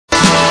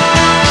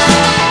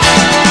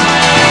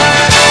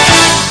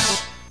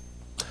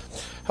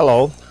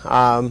Hello.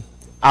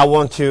 I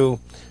want to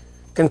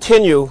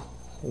continue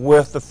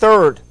with the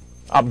third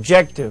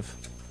objective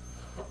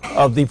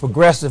of the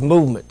progressive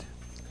movement.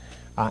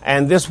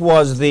 And this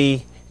was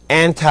the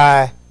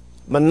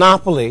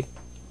anti-monopoly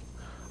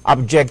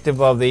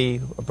objective of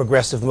the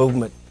progressive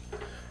movement.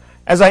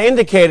 As I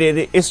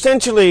indicated,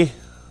 essentially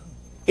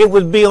it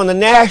would be on the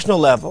national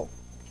level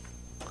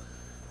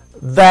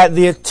that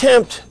the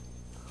attempt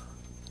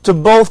to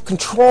both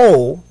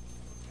control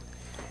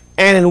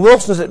and in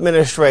Wilson's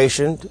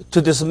administration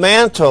to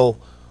dismantle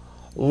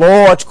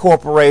large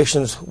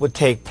corporations would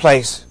take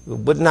place. It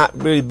would not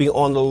really be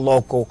on the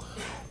local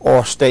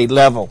or state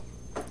level.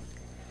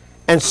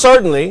 And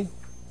certainly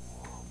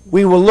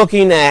we were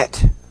looking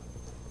at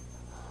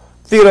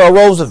Theodore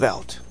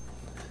Roosevelt.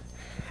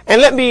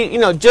 And let me,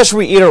 just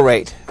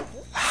reiterate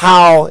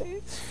how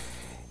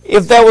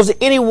if there was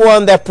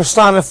anyone that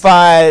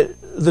personified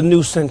the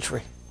new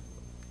century,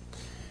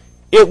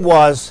 it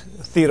was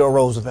Theodore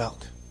Roosevelt.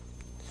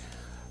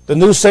 The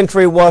new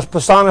century was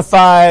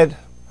personified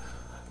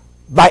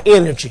by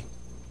energy,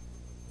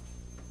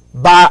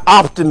 by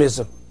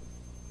optimism.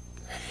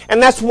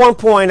 And that's one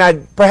point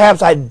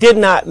perhaps I did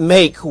not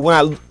make when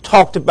I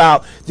talked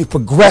about the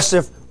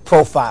progressive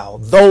profile,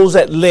 those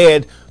that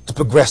led the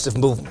progressive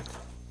movement.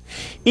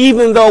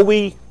 Even though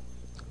we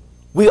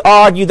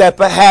argue that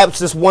perhaps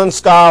this one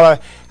scholar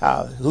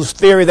whose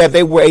theory that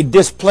they were a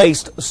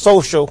displaced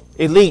social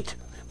elite,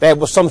 there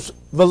was some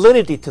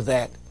validity to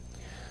that.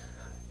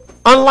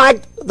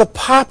 Unlike the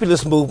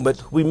populist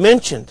movement we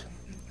mentioned,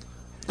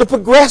 the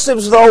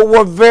progressives, though,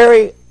 were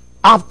very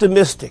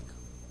optimistic.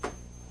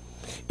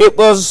 It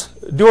was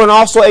during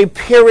also a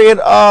period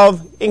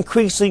of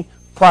increasing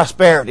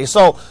prosperity.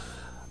 So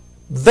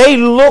they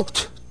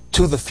looked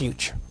to the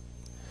future.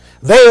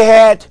 They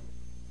had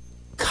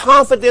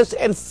confidence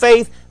and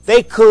faith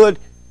they could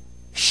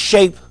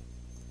shape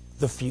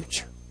the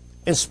future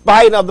in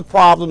spite of the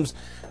problems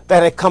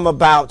that had come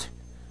about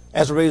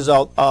as a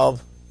result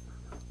of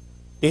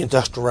the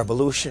Industrial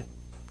Revolution.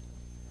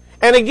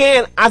 And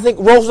again, I think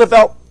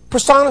Roosevelt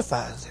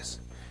personifies this.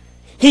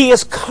 He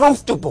is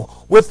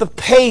comfortable with the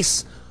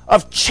pace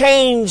of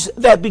change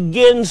that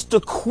begins to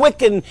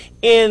quicken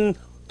in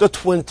the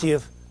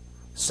 20th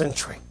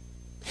century.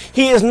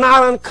 He is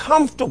not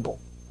uncomfortable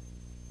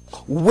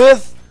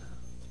with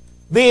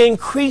the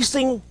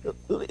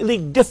increasingly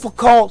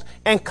difficult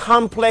and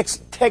complex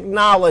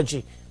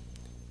technology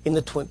in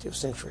the 20th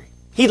century.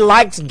 He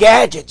likes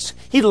gadgets.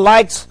 He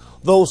likes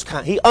those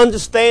kinds. He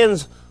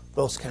understands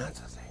those kinds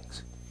of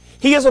things.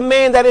 He is a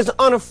man that is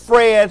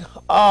unafraid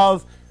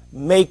of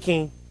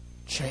making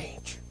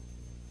change.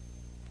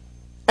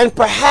 And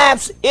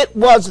perhaps it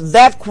was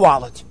that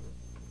quality,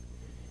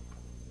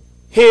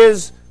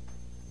 his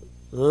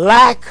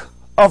lack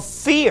of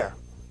fear,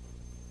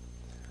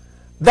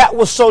 that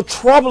was so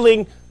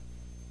troubling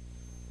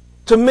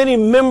to many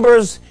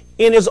members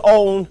in his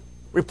own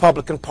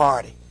Republican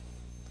Party.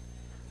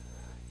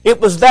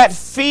 It was that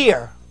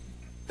fear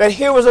that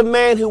here was a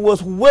man who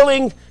was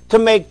willing to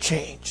make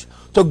change,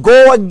 to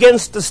go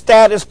against the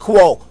status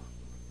quo,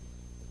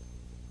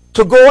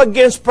 to go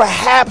against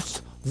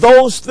perhaps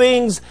those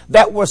things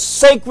that were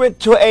sacred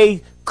to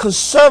a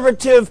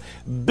conservative,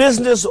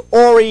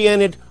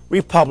 business-oriented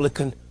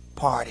Republican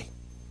Party.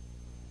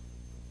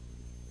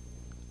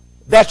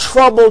 That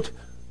troubled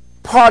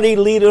party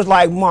leaders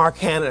like Mark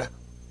Hanna.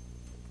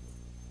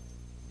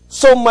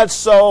 So much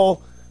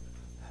so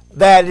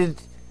that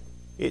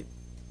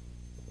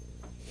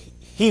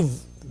he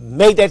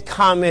made that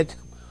comment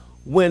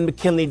when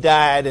McKinley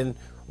died and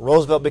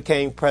Roosevelt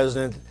became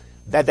president,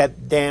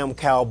 that damn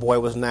cowboy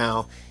was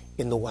now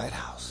in the White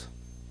House.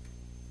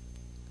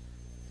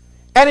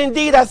 And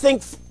indeed, I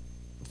think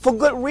for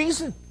good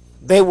reason,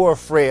 they were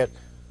afraid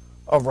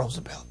of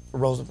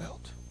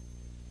Roosevelt.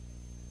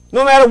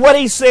 No matter what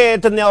he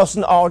said to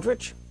Nelson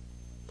Aldrich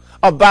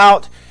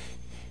about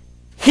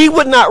he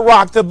would not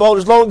rock the boat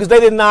as long as they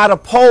did not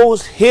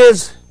oppose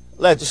his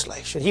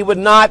legislation. He would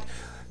not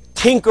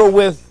tinker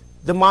with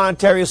the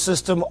monetary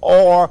system,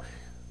 or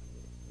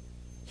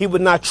he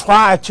would not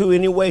try to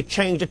in any way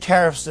change the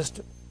tariff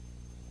system.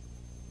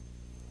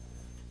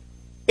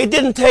 It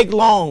didn't take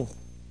long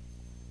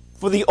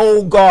for the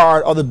old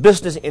guard or the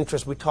business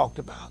interests we talked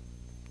about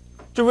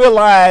to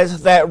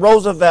realize that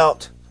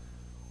Roosevelt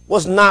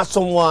was not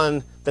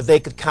someone that they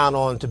could count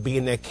on to be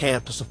in their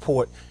camp to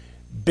support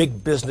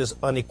big business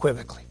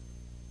unequivocally.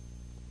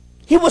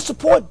 He would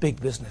support big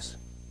business,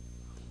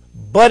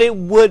 but it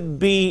would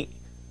be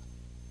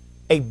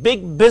a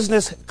big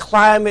business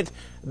climate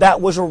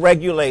that was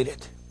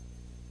regulated.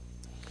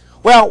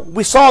 Well,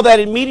 we saw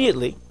that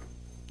immediately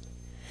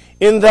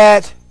in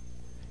that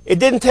it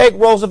didn't take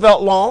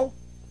Roosevelt long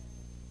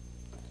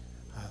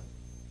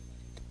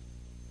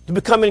to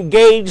become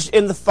engaged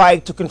in the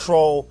fight to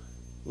control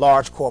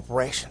large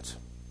corporations.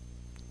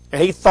 And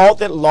he thought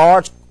that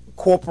large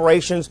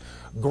corporations,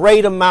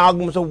 great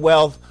amalgams of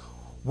wealth,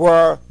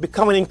 were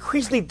becoming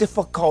increasingly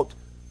difficult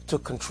to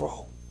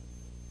control.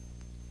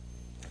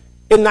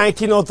 In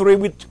 1903,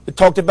 we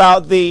talked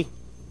about the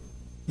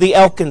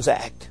Elkins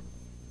Act,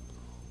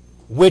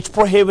 which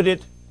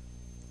prohibited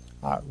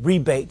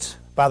rebates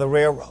by the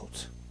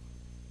railroads.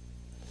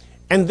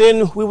 And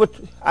then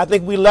I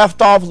think we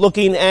left off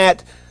looking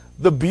at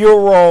the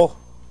Bureau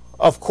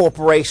of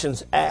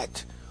Corporations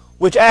Act,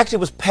 which actually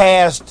was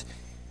passed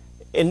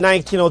in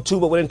 1902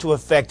 but went into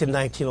effect in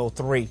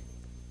 1903.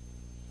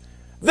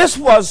 This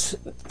was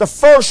the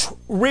first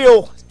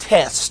real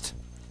test.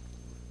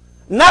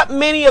 Not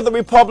many of the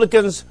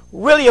Republicans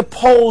really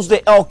opposed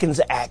the Elkins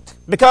Act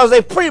because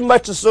they pretty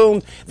much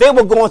assumed they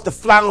were going to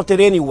flout it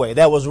anyway.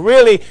 There was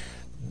really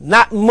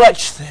not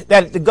much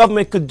that the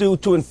government could do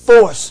to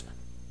enforce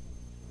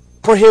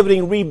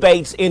prohibiting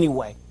rebates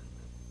anyway.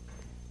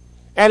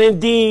 And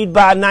indeed,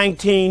 by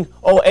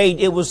 1908,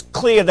 it was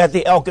clear that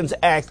the Elkins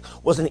Act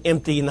was an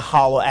empty and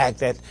hollow act,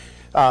 that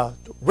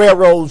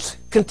railroads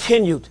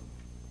continued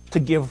to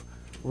give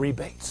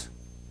rebates.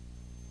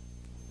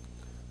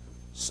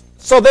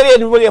 So they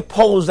didn't really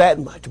oppose that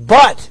much.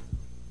 But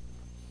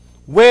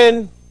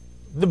when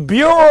the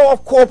Bureau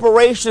of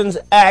Corporations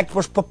Act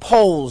was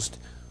proposed,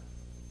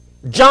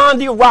 John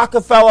D.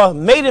 Rockefeller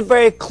made it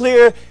very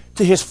clear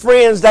to his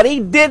friends that he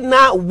did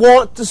not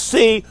want to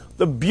see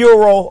the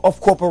Bureau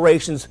of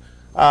Corporations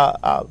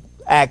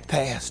Act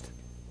passed.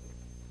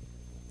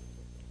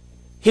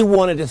 He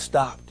wanted it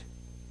stopped.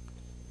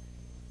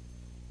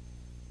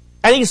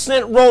 And he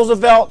sent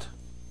Roosevelt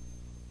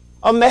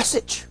a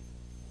message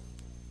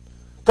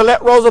to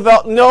let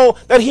Roosevelt know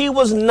that he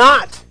was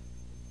not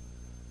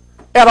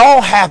at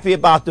all happy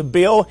about the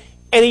bill,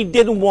 and he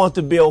didn't want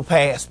the bill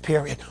passed,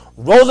 period.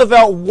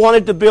 Roosevelt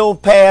wanted the bill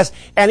passed,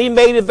 and he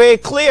made it very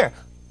clear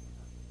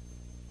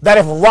that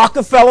if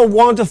Rockefeller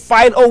wanted to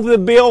fight over the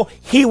bill,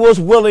 he was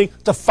willing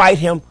to fight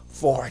him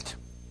for it.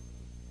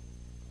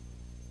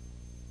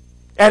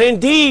 And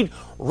indeed,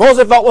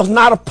 Roosevelt was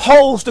not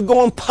opposed to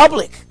going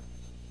public.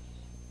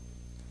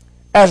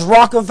 As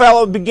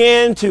Rockefeller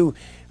began to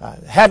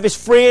have his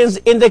friends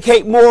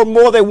indicate more and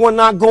more they were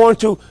not going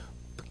to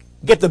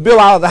get the bill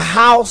out of the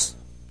House,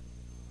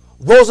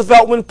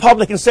 Roosevelt went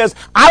public and says,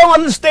 I don't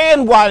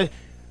understand why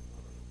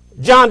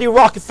John D.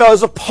 Rockefeller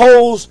is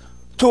opposed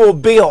to a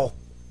bill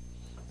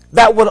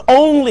that would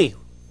only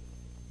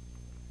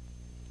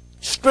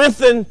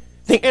strengthen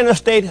the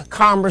Interstate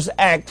Commerce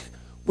Act,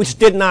 which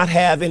did not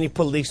have any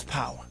police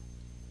power.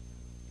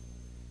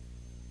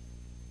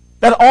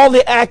 That all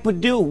the act would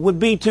do would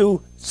be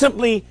to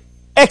simply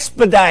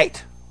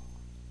expedite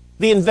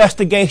the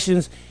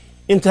investigations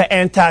into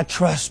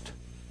antitrust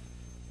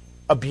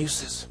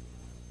abuses.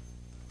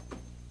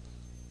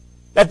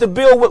 That the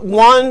bill would,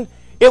 one,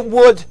 it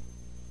would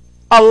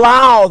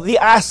allow the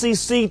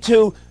ICC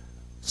to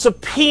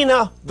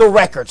subpoena the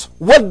records.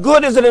 What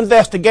good is an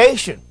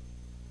investigation?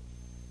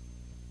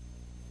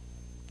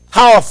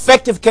 How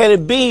effective can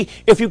it be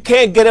if you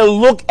can't get a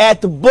look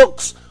at the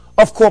books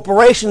of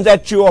corporations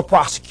that you are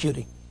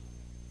prosecuting?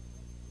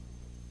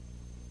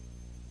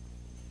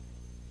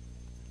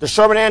 The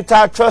Sherman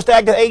Antitrust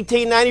Act of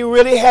 1890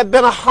 really had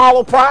been a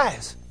hollow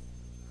prize.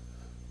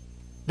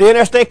 The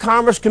Interstate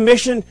Commerce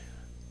Commission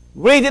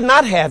really did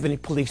not have any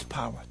police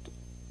power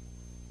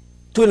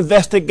to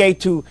investigate,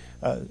 to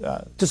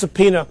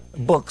subpoena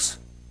books.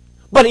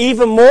 But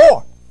even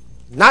more,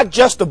 not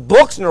just the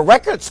books and the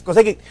records, because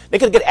they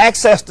could get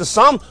access to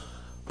some,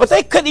 but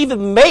they couldn't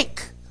even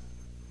make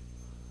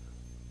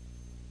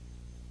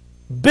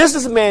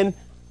businessmen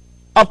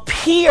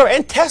appear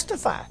and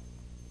testify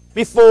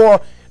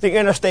before the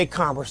Interstate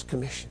Commerce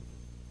Commission.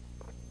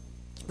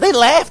 They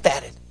laughed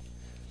at it.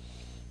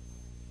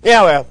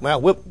 Yeah,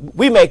 well,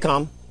 we may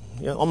come,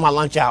 on my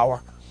lunch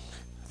hour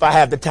if I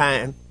have the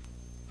time.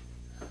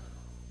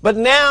 But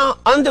now,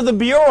 under the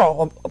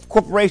Bureau of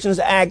Corporations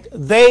Act,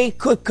 they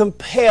could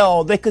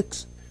compel, they could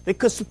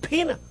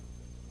subpoena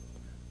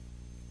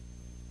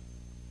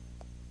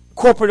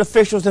corporate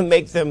officials and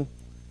make them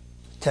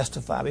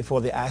testify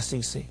before the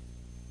ICC.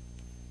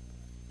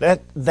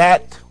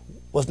 That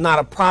was not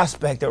a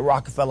prospect that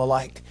Rockefeller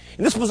liked.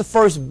 And this was the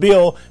first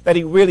bill that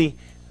he really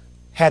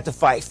had to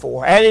fight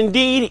for. And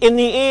indeed, in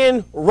the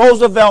end,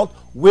 Roosevelt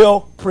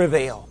will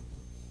prevail.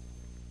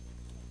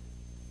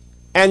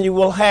 And you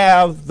will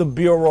have the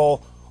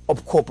Bureau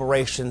of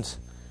Corporations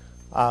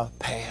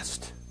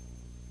passed.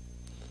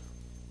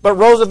 But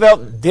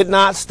Roosevelt did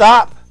not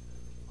stop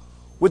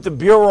with the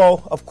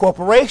Bureau of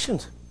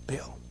Corporations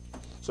bill.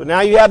 So now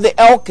you have the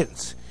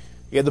Elkins,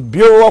 you have the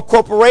Bureau of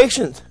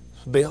Corporations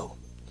bill.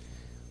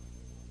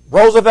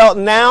 Roosevelt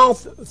now,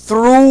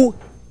 through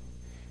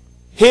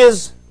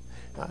his,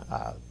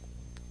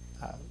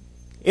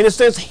 in a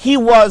sense, he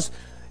was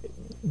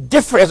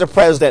different as a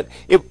president.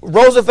 If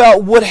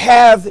Roosevelt would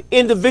have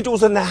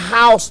individuals in the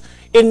House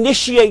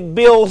initiate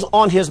bills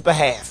on his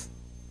behalf.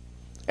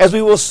 As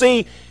we will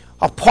see,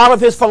 a part of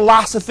his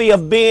philosophy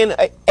of being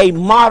a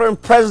modern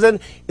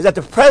president is that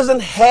the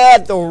president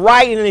had the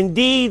right and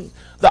indeed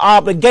the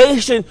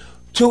obligation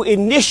to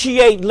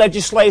initiate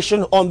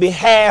legislation on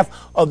behalf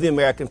of the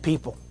American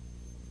people.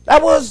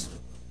 That was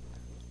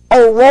a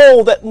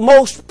role that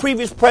most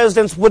previous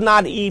presidents would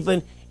not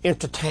even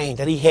entertained,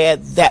 that he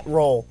had that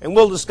role. And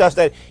we'll discuss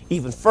that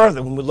even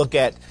further when we look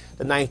at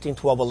the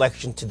 1912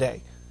 election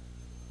today.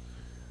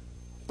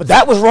 But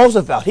that was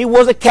Roosevelt. He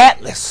was a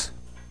catalyst.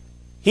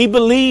 He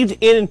believed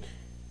in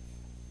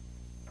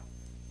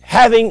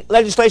having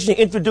legislation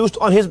introduced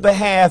on his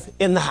behalf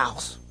in the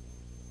House.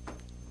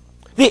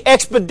 The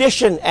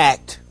Expedition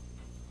Act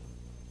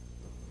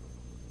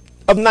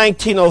of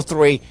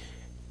 1903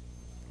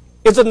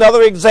 is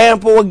another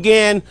example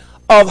again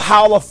of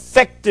how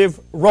effective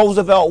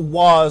Roosevelt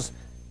was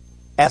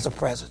as a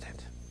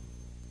president.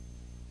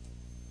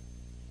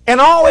 And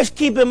always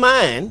keep in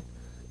mind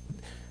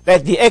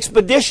that the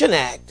Expedition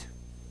Act,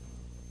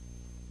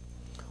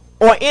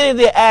 or any of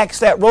the acts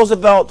that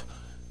Roosevelt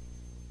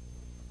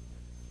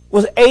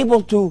was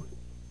able to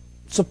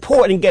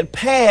support and get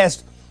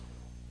passed,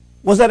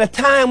 was at a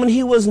time when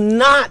he was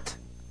not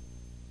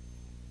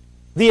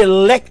the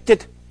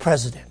elected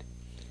president.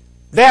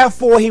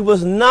 Therefore, he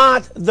was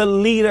not the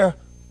leader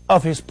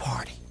of his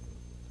party.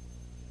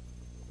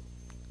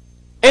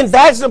 And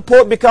that's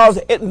important because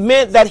it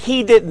meant that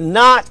he did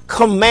not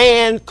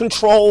command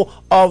control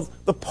of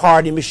the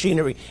party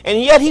machinery.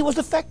 And yet he was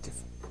effective.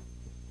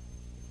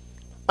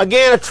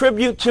 Again, a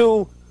tribute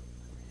to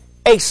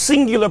a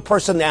singular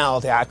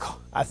personality,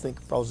 I think,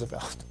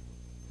 Roosevelt.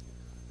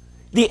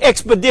 The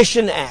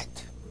Expedition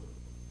Act,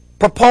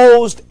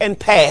 proposed and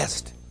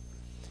passed.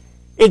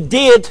 It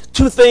did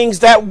two things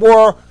that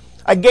were,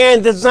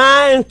 again,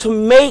 designed to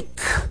make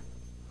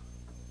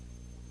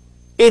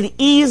it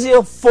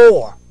easier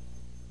for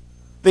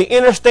the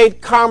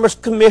Interstate Commerce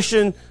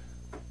Commission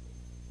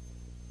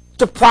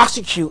to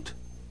prosecute,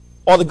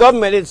 or the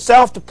government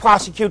itself to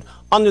prosecute,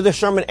 under the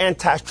Sherman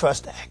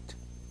Antitrust Act.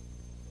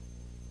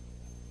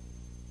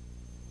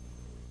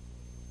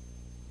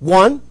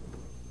 One,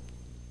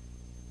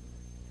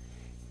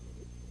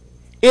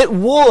 it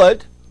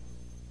would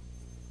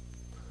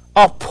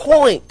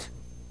appoint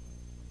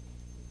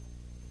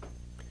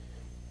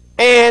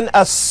an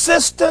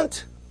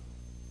assistant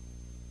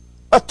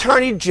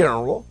attorney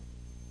general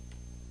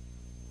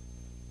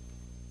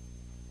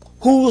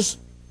whose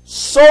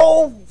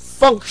sole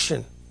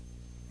function,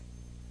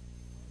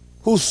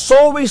 whose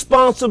sole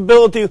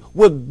responsibility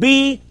would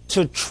be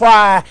to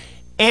try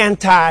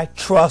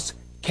antitrust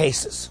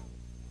cases.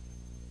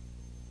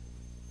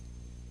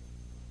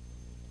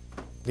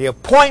 The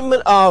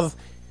appointment of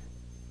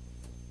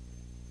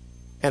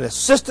an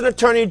assistant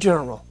attorney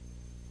general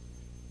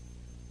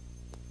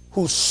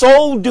whose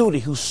sole duty,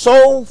 whose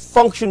sole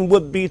function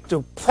would be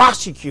to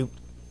prosecute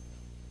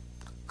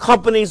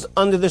companies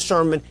under the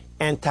Sherman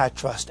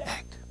Antitrust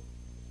Act.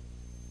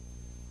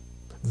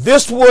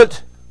 This would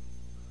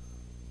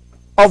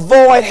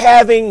avoid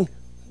having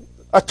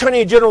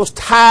attorney generals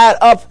tied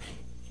up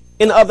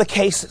in other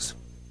cases.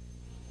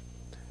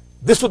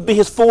 This would be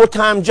his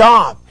full-time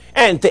job,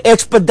 and to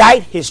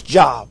expedite his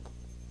job,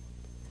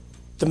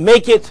 to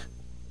make it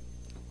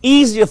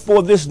easier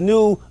for this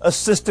new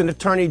assistant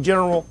attorney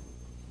general.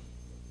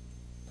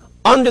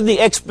 Under the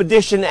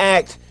Expedition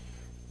Act,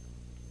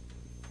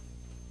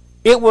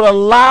 it would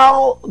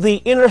allow the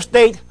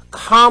Interstate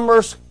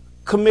Commerce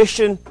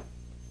Commission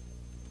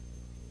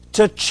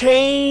to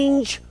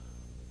change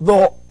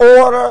the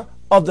order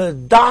of the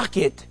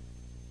docket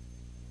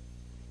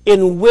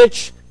in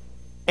which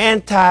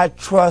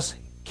antitrust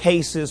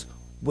cases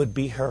would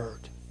be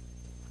heard.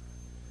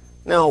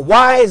 Now,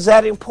 why is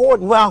that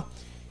important? Well,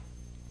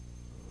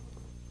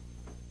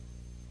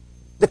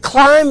 the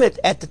climate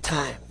at the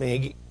time.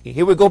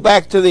 Here we go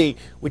back to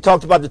we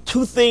talked about the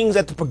two things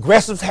that the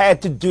progressives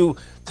had to do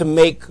to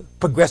make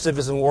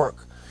progressivism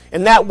work.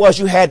 And that was,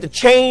 you had to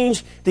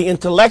change the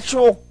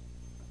intellectual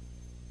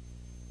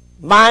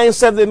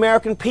mindset of the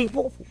American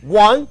people,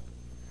 one,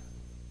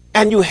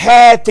 and you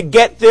had to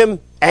get them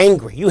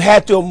angry. You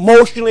had to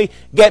emotionally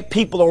get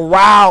people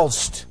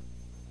aroused.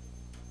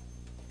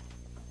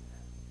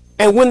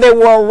 And when they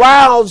were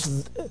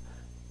aroused,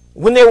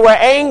 when they were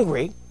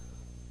angry,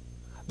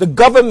 the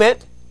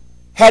government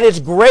had its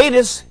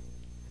greatest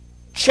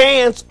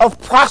chance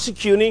of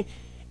prosecuting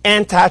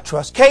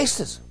antitrust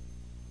cases.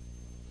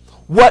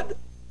 What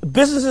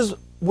businesses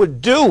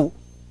would do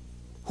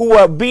who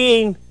are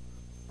being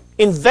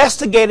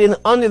investigated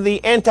under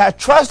the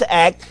Antitrust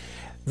Act,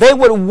 they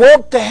would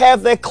work to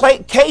have their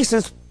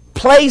cases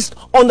placed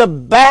on the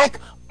back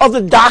of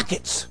the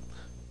dockets.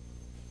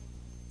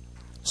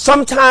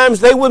 Sometimes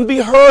they wouldn't be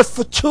heard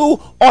for 2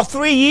 or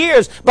 3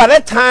 years. By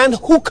that time,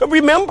 who could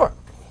remember?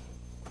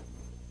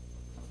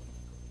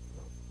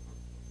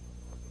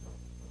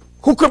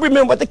 Who could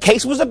remember what the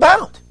case was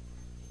about?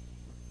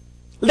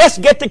 Let's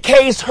get the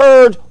case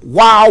heard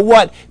while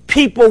what?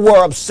 People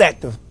were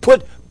upset, to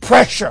put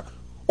pressure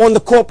on the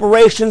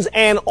corporations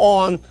and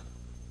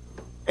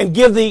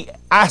give the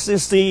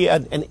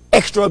ICC an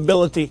extra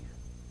ability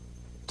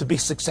to be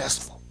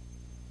successful.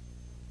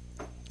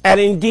 And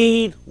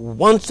indeed,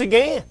 once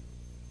again,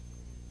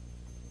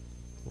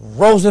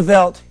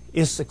 Roosevelt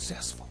is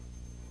successful.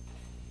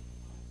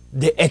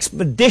 The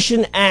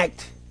Expedition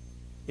Act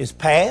is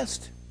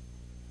passed,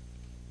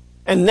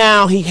 and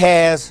now he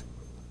has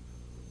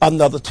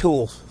another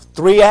tool.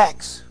 3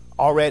 acts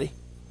already.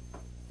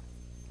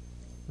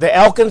 The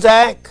Elkins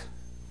Act,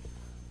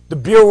 the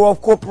Bureau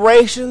of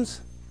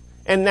Corporations,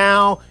 and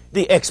now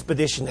the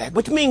Expedition Act,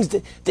 which means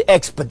to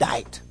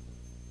expedite.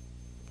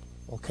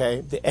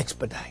 Okay, the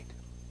expedite.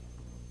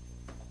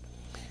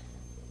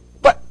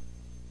 But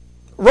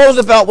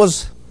Roosevelt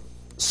was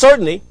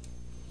certainly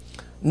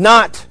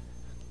not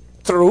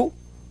through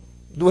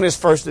during his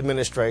first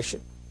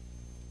administration.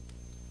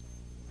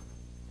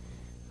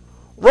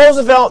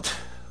 Roosevelt,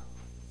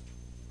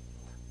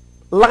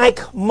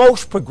 like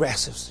most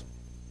progressives,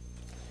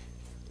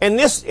 in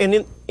this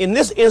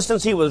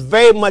instance, he was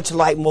very much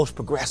like most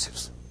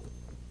progressives.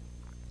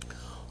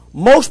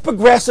 Most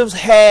progressives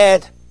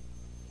had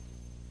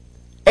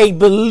a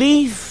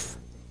belief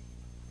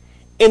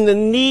in the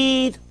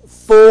need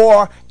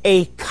for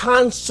a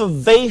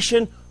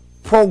conservation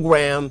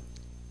program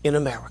in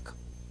America.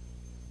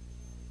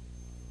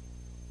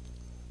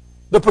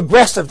 The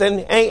progressives,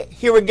 and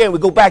here again we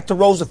go back to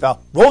Roosevelt.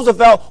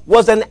 Roosevelt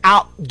was an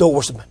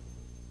outdoorsman.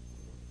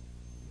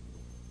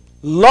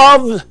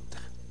 Loved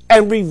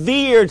and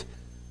revered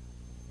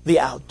the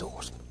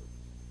outdoors.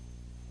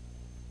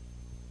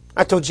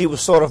 I told you he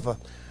was sort of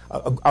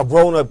a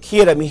grown-up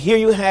kid. I mean, here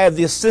you have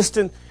the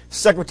Assistant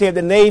Secretary of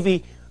the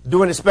Navy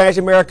during the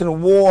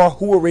Spanish-American War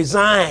who will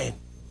resign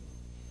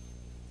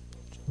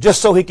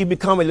just so he could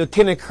become a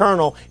lieutenant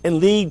colonel and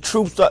lead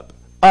troops up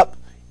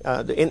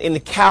in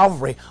the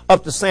cavalry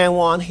up to San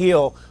Juan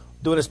Hill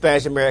during the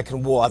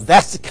Spanish-American War.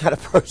 That's the kind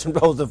of person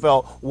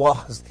Roosevelt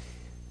was.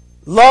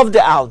 Loved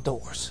the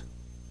outdoors.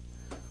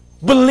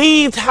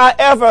 Believed,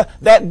 however,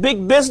 that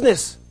big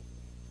business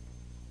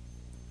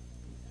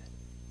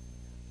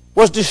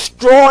was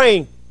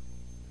destroying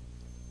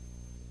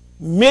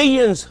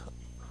millions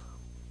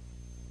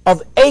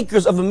of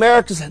acres of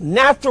America's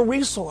natural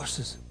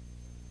resources.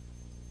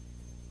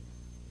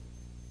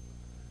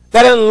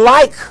 That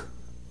unlike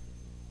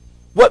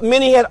what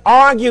many had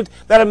argued,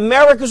 that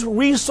America's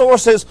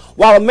resources,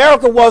 while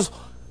America was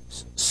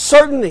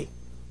certainly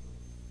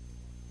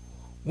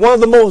one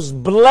of the most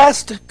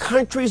blessed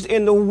countries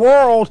in the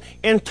world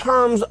in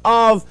terms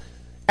of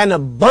an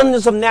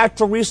abundance of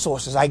natural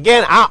resources.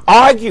 Again, I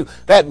argue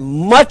that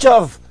much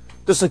of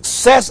the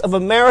success of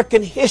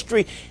American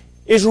history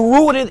is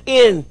rooted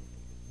in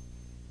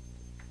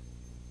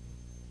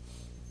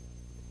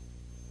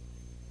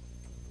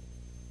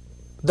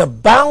the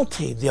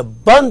bounty, the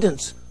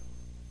abundance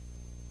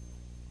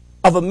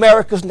of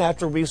America's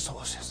natural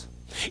resources.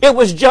 It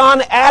was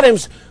John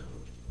Adams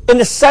in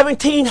the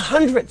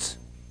 1700s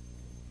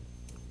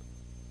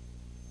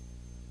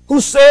who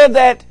said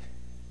that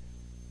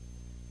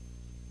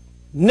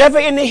never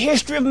in the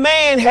history of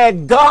man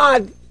had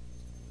God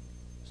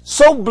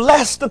so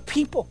blessed the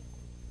people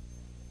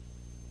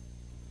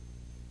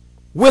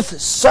with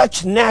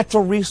such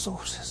natural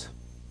resources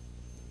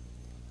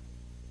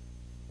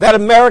that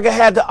America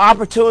had the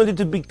opportunity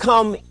to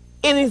become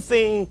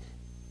anything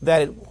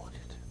that it wanted.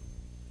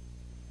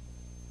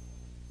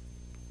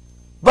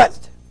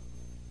 But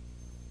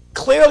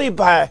clearly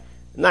by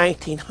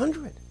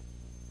 1900,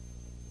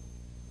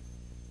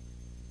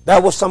 there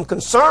was some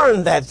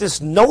concern that this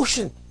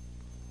notion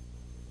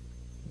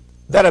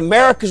that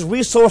America's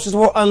resources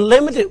were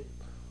unlimited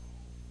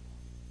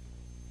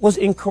was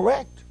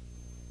incorrect.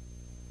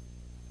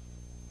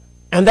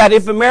 And that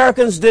if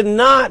Americans did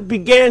not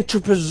begin to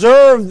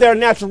preserve their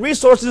natural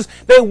resources,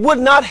 they would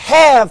not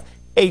have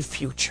a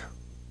future.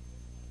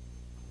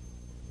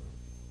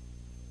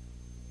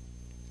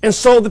 And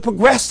so the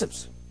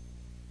progressives,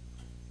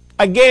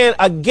 again,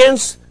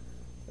 against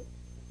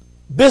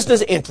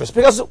business interests,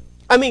 because,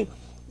 I mean,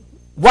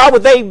 why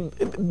would they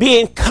be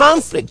in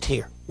conflict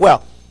here?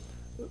 Well,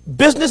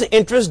 business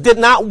interests did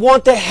not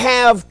want to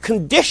have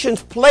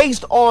conditions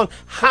placed on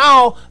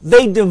how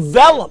they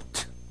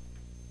developed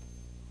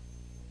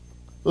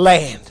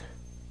land.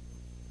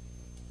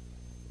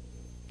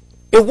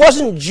 It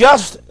wasn't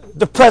just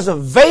the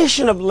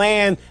preservation of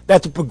land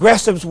that the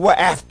progressives were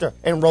after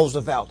in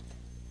Roosevelt.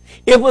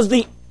 It was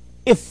the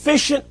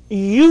efficient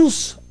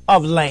use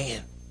of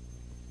land.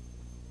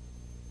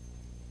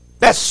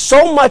 That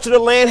so much of the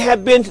land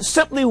had been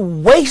simply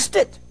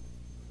wasted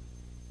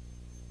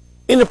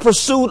in the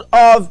pursuit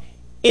of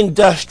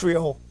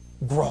industrial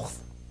growth.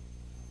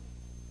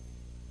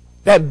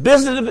 That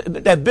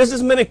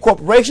businessmen and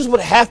corporations would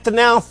have to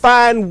now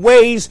find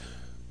ways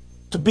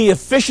to be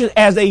efficient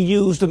as they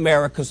used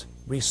America's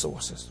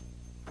resources.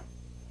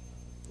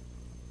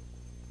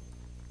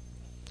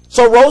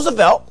 So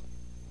Roosevelt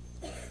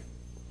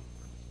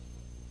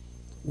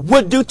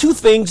would do two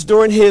things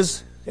during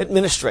his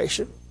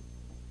administration,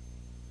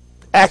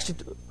 actually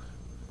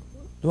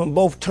during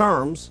both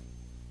terms,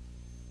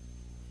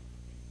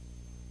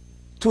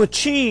 to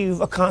achieve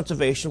a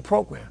conservation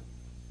program.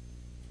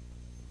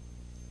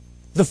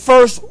 The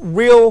first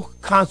real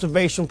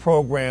conservation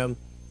program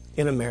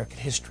in American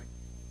history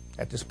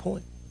at this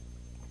point.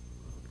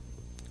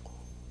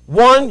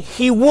 One,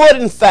 he would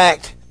in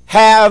fact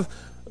have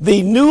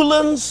the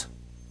Newlands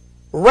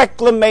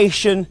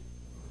Reclamation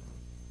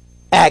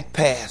Act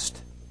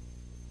passed.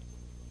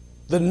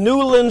 the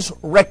Newlands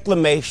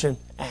Reclamation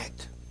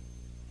Act.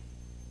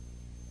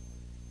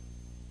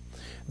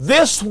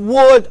 This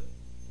would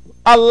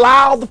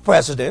allow the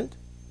president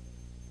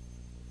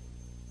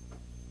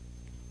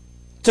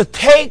to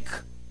take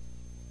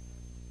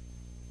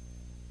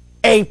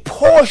a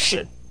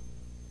portion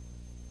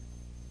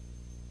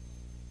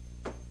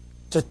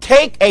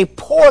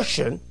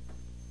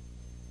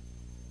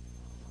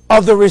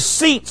of the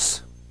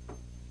receipts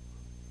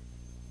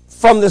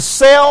from the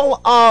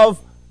sale of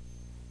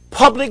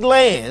public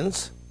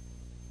lands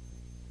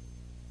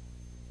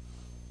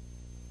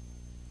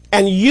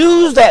and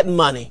use that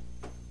money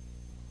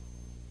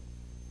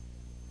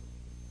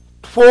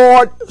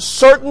toward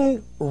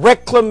certain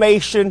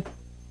reclamation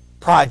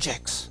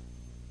projects.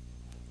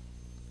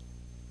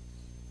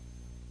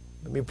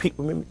 Let me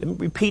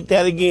repeat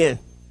that again.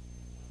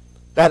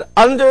 That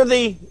under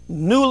the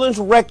Newlands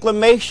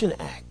Reclamation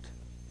Act,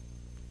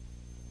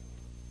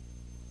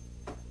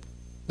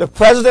 the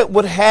president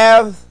would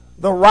have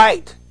the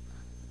right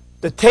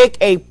to take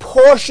a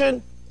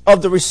portion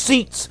of the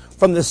receipts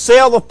from the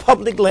sale of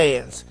public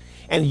lands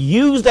and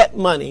use that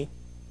money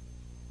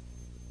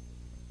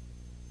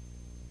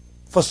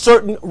for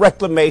certain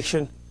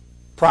reclamation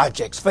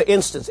projects. For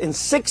instance, in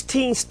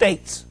 16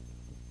 states,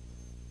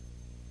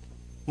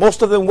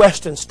 most of them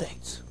western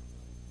states,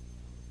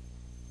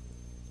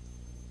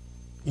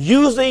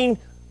 using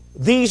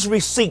these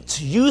receipts,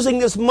 using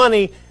this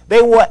money,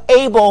 they were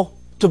able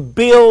to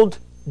build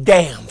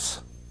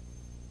dams,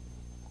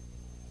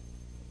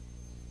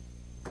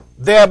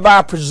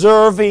 thereby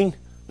preserving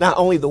not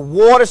only the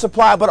water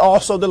supply but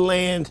also the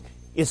land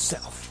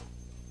itself.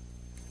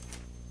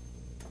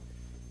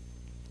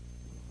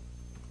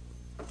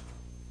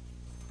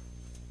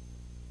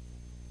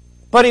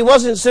 But he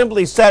wasn't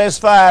simply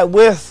satisfied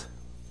with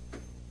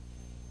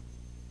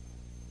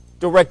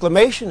the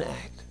Reclamation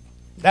Act.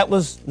 That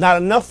was not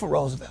enough for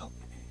Roosevelt.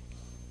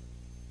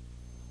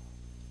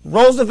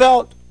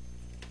 Roosevelt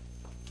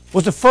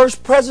was the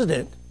first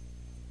president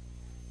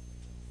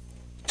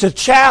to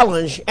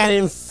challenge and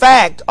in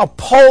fact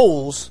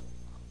oppose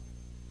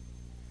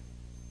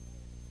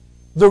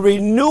the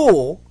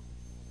renewal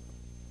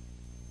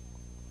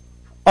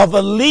of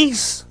a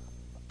lease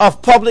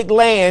of public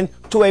land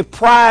to a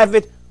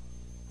private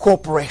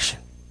corporation.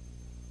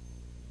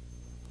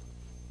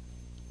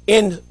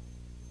 In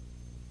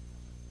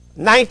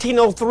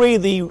 1903,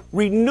 the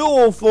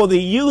renewal for the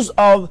use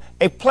of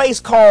a place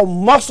called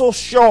Muscle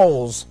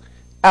Shoals,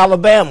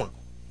 Alabama.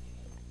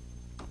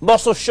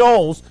 Muscle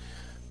Shoals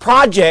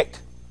project,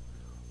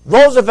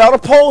 Roosevelt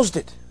opposed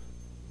it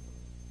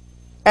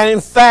and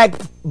in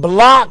fact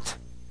blocked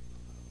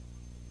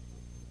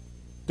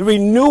the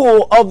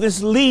renewal of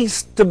this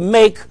lease to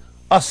make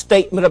a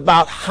statement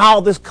about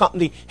how this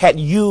company had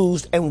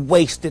used and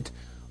wasted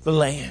the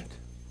land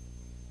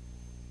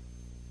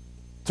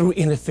through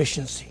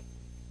inefficiency.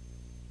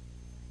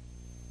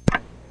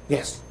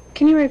 Yes?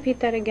 Can you repeat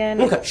that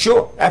again? Okay,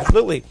 sure,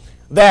 absolutely.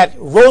 That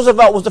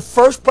Roosevelt was the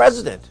first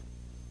president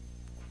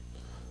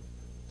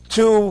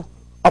to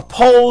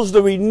oppose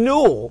the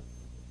renewal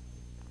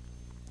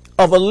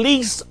of a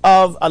lease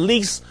of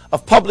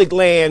public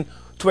land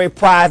to a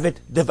private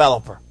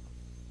developer.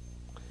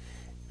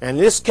 And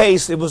in this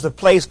case, it was a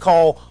place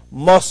called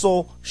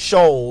Muscle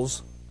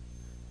Shoals,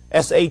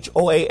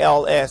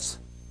 S-H-O-A-L-S,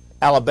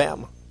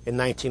 Alabama, in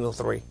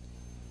 1903.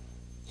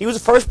 He was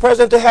the first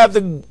president to have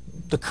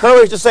the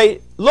courage to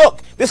say,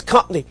 look, this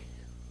company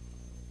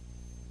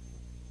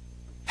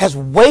has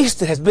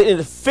wasted, has been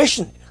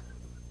inefficient.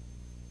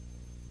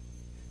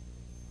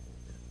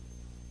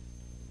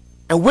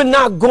 And we're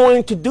not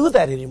going to do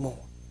that anymore.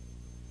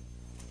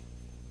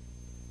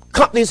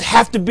 Companies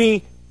have to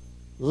be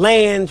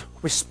land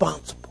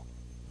responsible.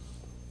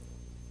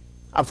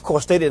 Of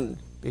course, the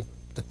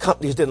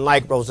companies didn't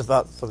like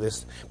Roosevelt for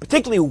this,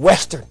 particularly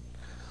Western.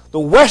 The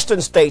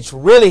Western states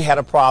really had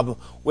a problem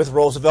with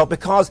Roosevelt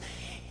because,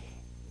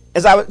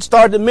 as I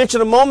started to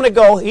mention a moment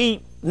ago,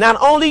 he not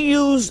only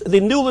used the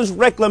Newlands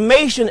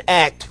Reclamation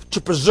Act to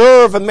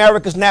preserve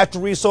America's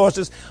natural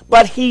resources,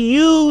 but he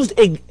used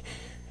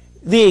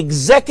the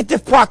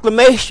executive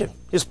proclamation,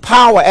 his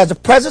power as a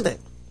president,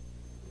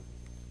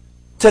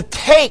 to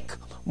take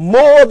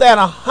more than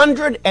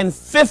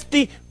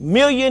 150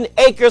 million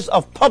acres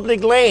of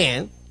public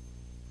land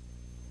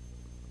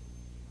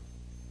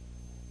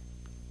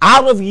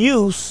out of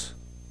use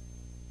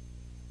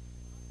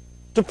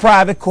to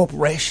private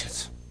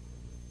corporations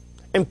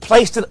and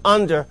placed it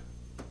under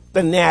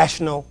the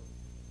National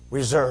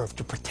Reserve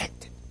to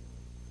protect it.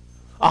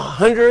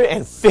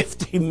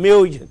 150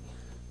 million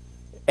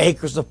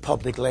acres of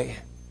public land.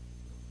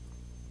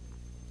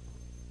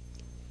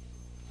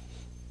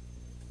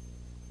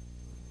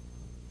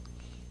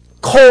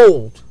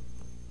 Cold,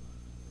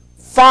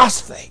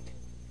 phosphate.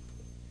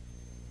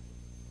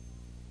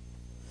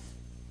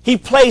 He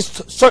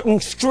placed certain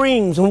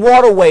streams and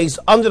waterways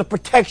under the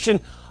protection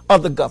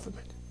of the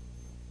government.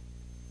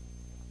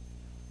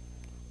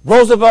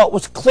 Roosevelt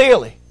was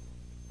clearly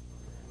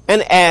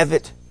an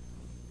avid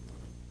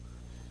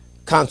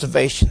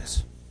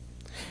conservationist.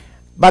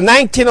 By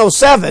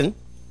 1907,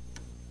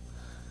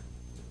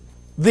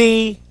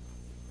 the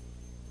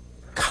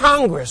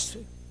Congress,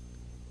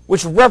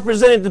 which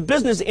represented the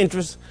business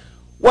interests,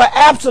 were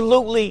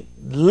absolutely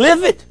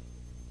livid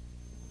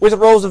with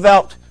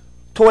Roosevelt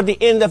toward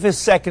the end of his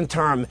second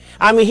term.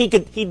 I mean, he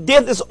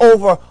did this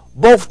over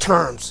both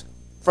terms,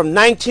 from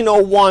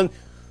 1901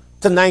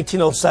 to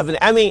 1907.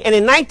 I mean, and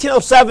in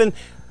 1907,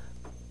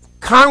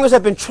 Congress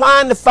had been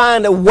trying to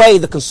find a way,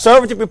 the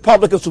conservative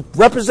Republicans who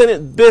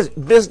represented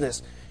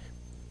business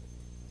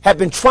had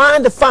been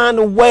trying to find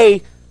a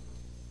way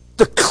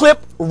to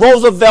clip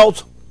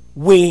Roosevelt's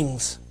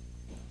wings.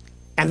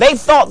 And they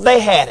thought they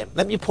had him.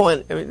 Let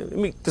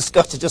me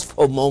discuss it just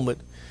for a moment.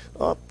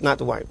 Oh, not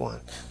the white one.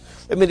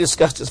 Let me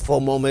discuss this for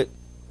a moment.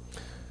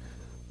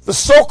 The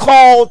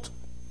so-called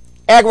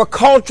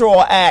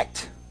Agricultural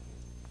Act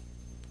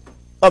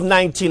of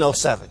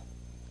 1907.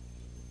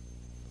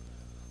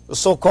 The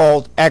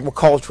so-called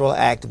Agricultural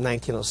Act of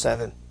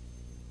 1907.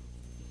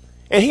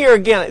 And here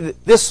again,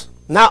 this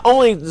not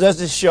only does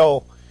this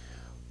show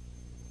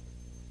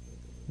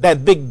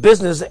that big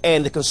business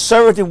and the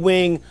conservative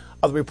wing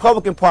of the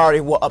Republican Party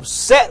were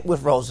upset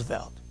with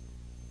Roosevelt,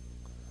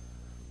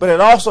 but it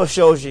also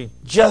shows you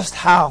just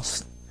how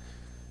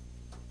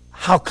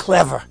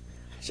clever,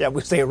 shall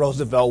we say,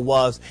 Roosevelt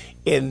was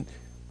in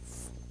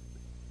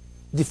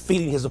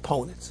defeating his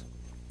opponents.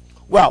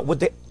 Well,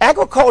 with the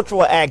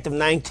Agricultural Act of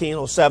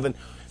 1907,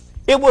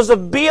 it was a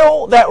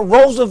bill that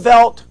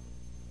Roosevelt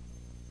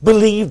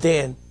believed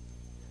in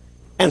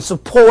and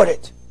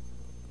supported,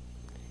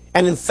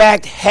 and in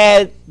fact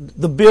had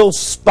the bill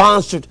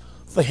sponsored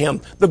for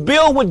him. The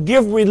bill would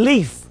give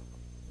relief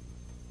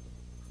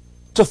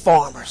to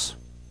farmers.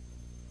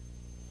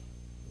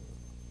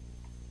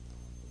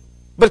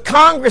 But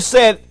Congress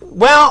said,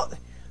 well,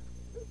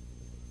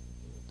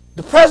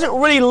 the president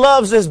really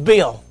loves this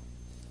bill.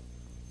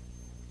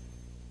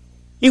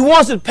 He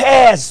wants it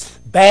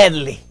passed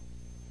badly.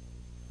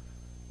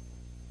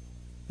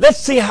 Let's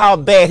see how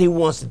bad he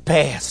wants it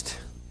passed.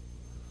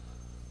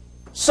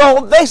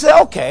 So they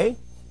said, okay,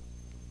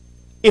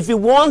 if he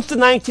wants the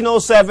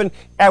 1907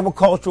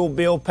 agricultural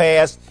bill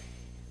passed,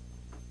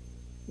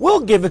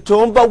 we'll give it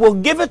to him, but we'll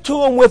give it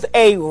to him with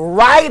a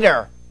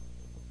rider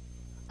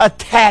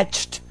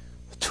attached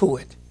to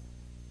it.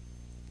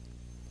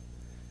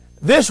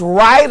 This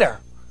rider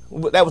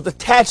that was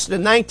attached to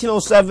the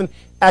 1907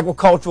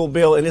 agricultural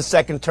bill in his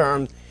second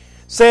term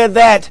said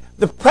that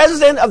the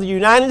President of the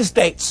United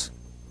States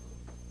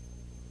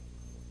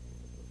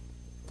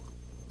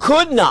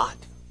could not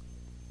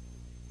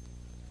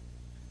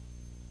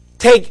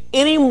take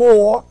any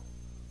more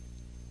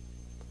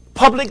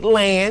public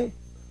land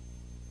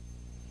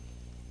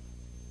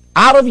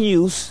out of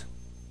use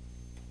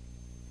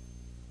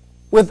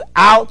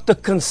without the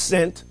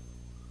consent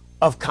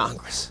of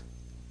Congress.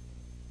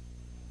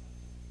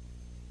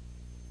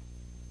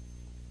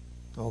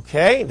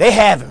 Okay, they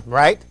have him,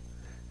 right?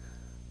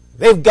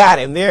 They've got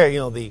him there. You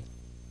know, the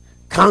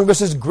Congress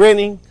is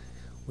grinning.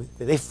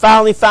 They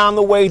finally found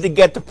the way to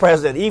get the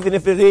president, even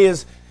if it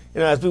is,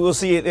 you know, as we will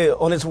see it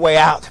on its way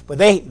out. But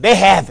they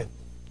have him.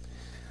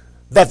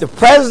 That the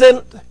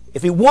president,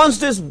 if he wants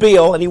this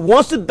bill, and he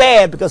wants it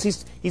bad because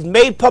he's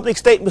made public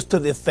statements to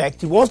the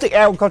effect, he wants the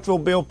agricultural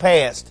bill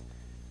passed,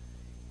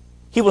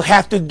 he will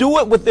have to do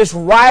it with this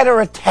rider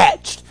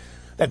attached,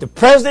 that the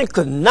president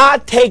could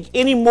not take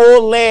any more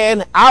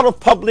land out of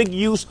public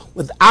use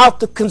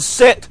without the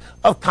consent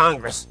of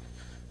Congress.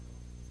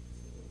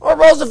 Well,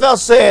 Roosevelt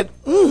said,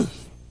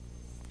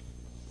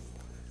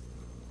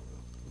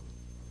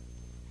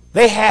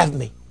 they have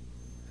me.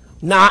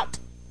 Not.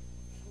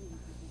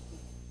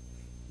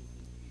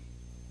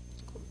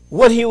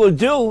 What he will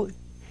do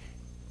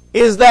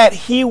is that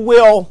he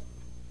will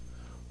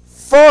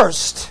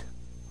first,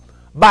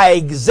 by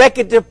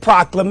executive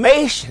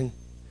proclamation,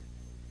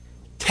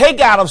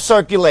 take out of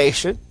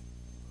circulation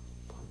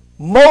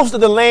most of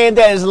the land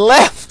that is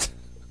left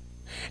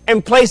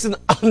and place it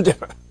under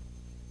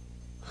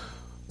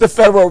the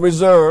Federal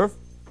Reserve,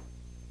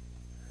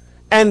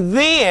 and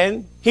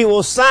then he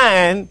will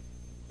sign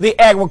the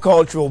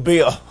agricultural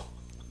bill.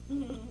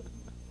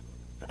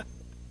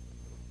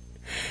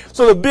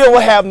 So the bill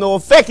will have no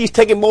effect. He's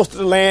taking most of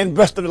the land,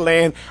 rest of the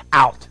land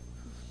out.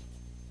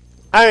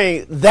 I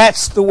mean,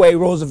 that's the way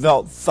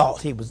Roosevelt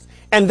thought he was.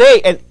 And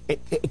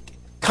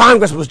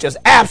Congress was just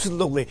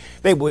absolutely,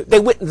 they went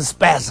into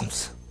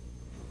spasms.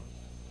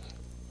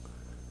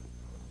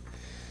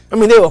 I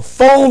mean, they were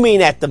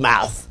foaming at the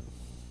mouth.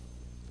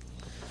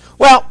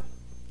 Well,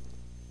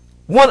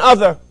 one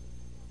other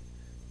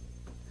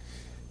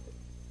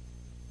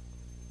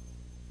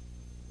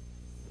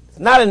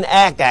not an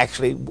act,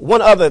 actually,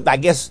 one other, I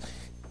guess,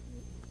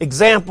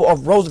 example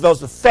of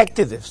Roosevelt's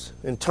effectiveness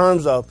in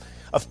terms of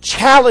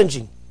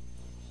challenging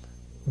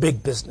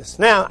big business.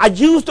 Now, I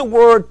use the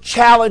word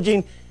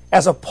challenging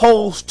as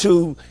opposed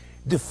to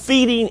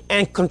defeating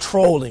and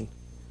controlling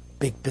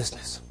big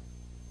business.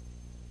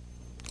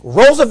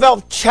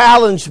 Roosevelt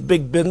challenged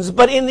big business,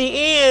 but in the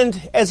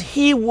end, as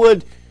he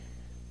would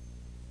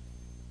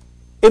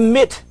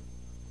admit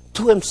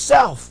to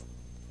himself,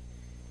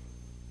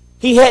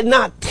 he had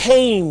not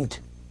tamed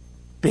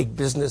big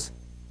business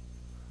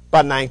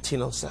by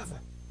 1907.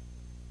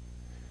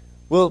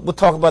 We'll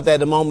talk about that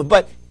in a moment.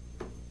 But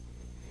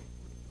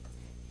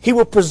he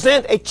will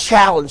present a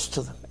challenge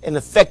to them, an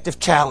effective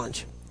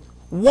challenge,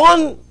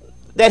 one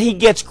that he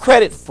gets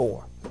credit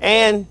for.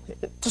 And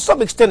to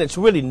some extent, it's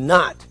really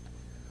not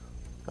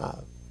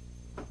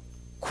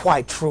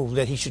quite true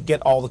that he should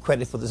get all the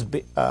credit for this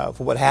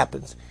for what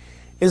happens.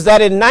 Is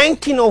that in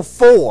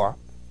 1904,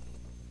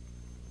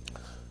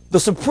 the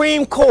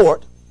Supreme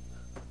Court,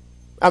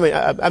 I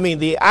mean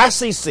the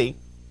ICC,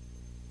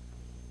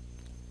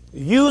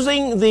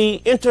 using the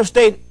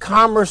Interstate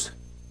Commerce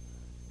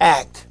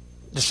Act,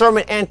 the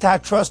Sherman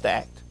Antitrust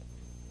Act,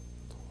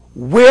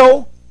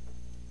 will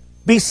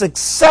be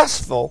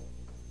successful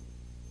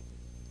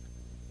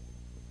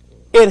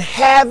in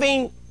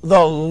having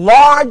the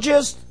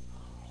largest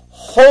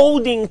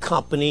holding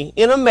company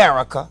in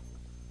America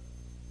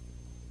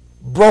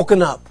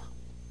broken up.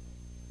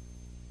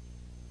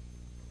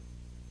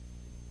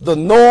 The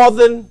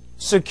Northern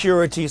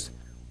Securities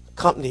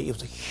Company. It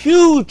was a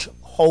huge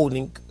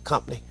holding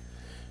company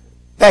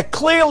that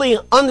clearly,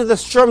 under the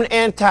Sherman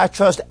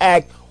Antitrust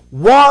Act,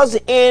 was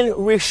in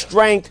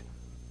restraint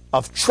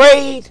of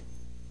trade.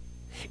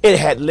 It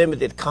had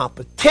limited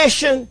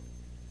competition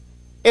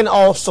and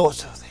all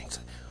sorts of things.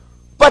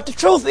 But the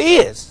truth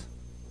is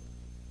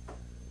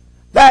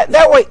that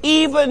there were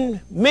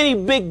even many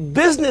big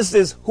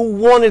businesses who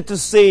wanted to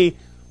see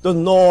the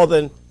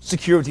Northern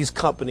Securities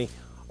Company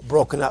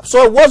broken up.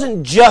 So it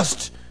wasn't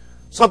just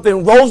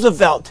something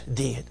Roosevelt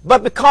did,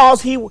 but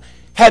because he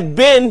had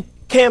been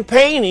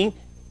campaigning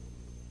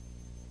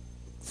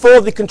for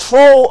the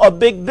control of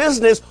big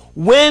business,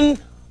 when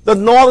the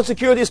Northern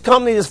Securities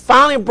Company is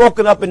finally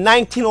broken up in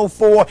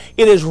 1904,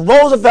 it is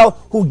Roosevelt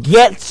who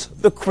gets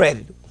the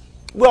credit.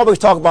 We always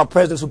talk about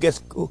presidents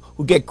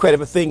who get credit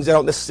for things they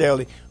don't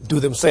necessarily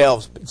do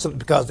themselves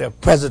because they're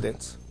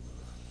presidents.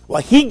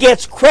 Well, he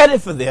gets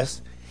credit for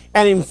this,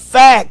 and in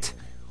fact,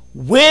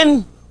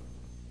 when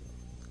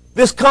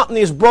this company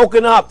is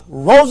broken up,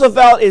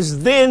 Roosevelt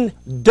is then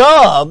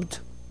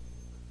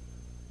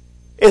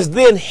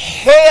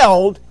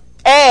hailed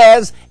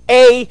as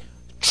a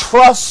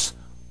trust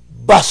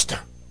buster.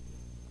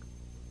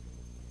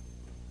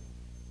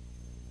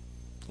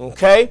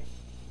 Okay?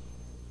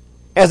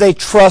 As a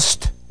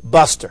trust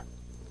buster.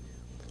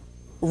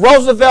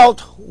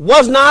 Roosevelt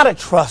was not a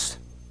trust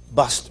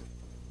buster.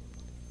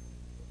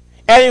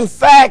 And in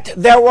fact,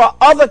 there were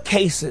other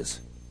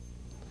cases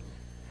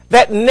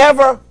that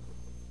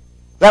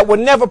were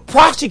never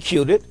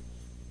prosecuted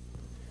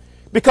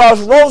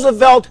because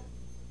Roosevelt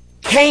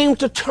came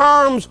to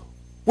terms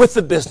with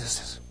the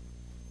businesses.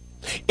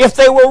 If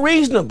they were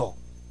reasonable,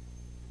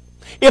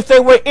 if they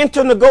were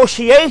into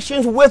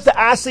negotiations with the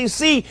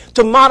ICC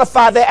to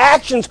modify their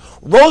actions,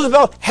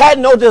 Roosevelt had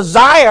no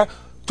desire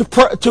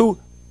to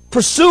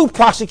pursue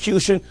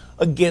prosecution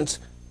against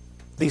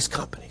these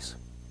companies.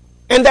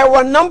 And there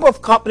were a number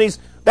of companies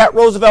that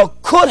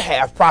Roosevelt could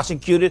have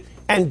prosecuted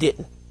and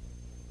didn't.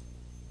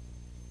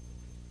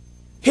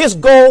 His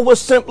goal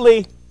was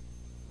simply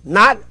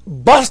not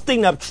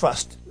busting up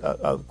trust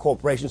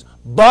corporations,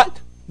 but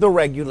the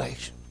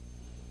regulation.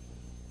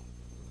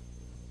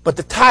 But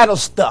the title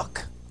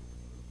stuck.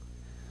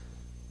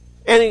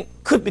 And it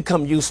could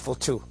become useful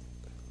too.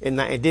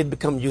 It did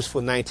become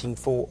useful in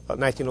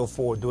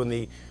 1904 during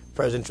the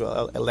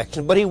presidential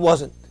election, but he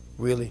wasn't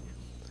really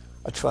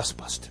a trust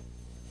buster.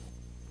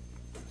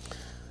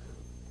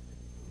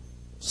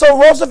 So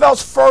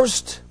Roosevelt's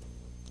first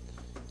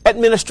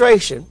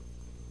administration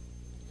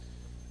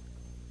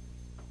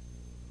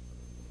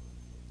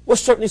was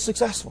certainly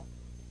successful.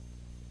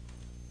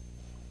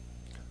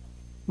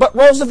 But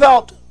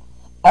Roosevelt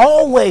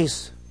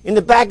always, in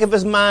the back of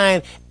his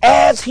mind,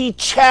 as he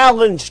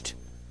challenged,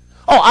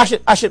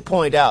 I should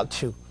point out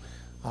too,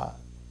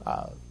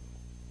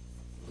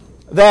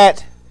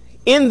 that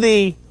in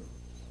the,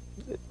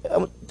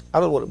 I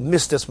don't want to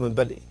miss this one,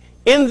 but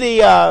in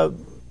the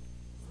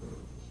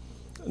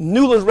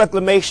Newlands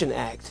Reclamation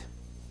Act,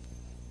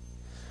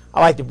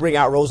 I like to bring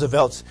out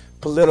Roosevelt's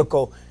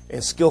political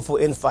and skillful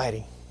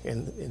infighting,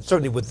 and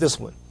certainly with this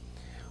one.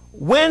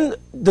 When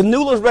the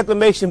Newlands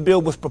Reclamation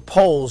Bill was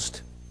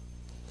proposed,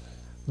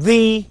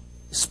 the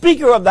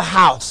Speaker of the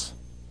House,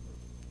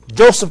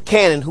 Joseph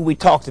Cannon, who we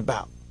talked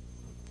about,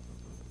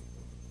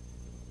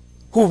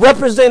 who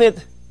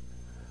represented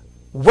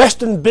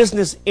Western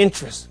business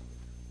interests,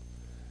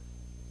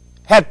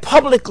 had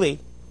publicly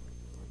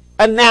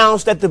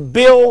announced that the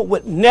bill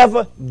would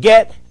never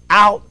get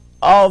out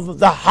of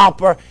the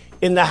hopper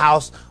in the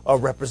House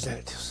of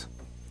Representatives.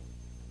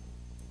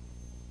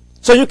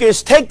 So you can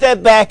just take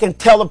that back and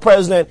tell the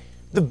president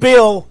the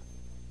bill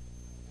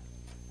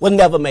will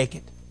never make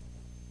it.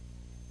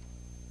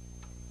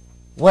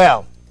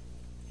 Well,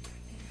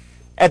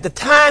 at the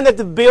time that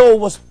the bill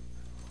was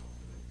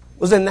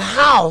in the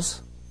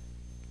House,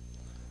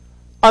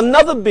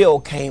 another bill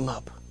came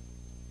up,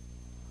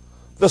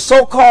 the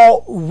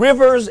so-called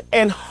Rivers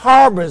and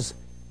Harbors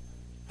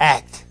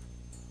Act.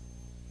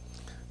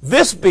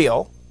 This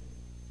bill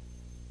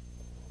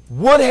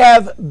would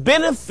have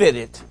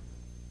benefited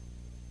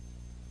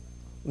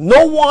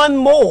no one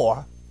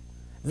more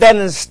than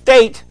the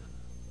state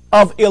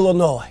of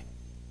Illinois.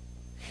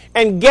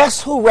 And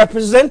guess who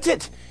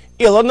represented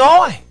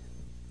Illinois?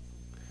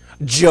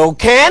 Joe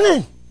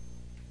Cannon.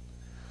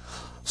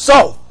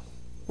 So,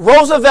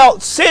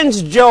 Roosevelt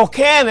sends Joe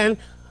Cannon,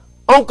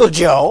 Uncle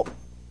Joe,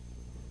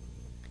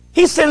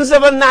 he sends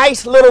him a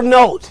nice little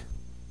note.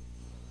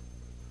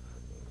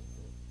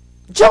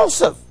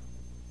 Joseph,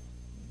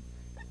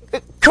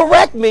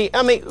 correct me,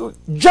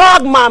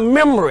 jog my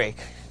memory.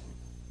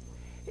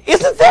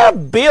 Isn't there a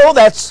bill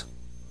that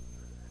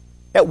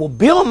will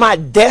be on my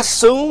desk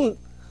soon?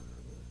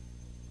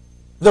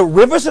 The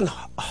Rivers and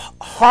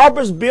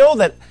Harbors bill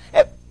that,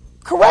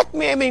 correct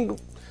me,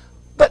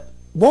 but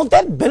won't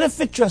that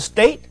benefit your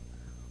state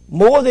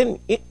more than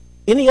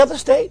any other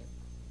state?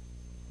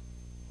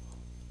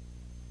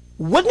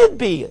 Wouldn't it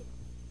be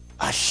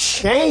a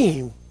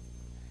shame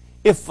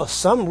if for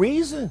some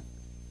reason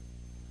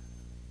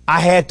I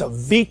had to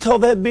veto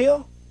that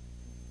bill?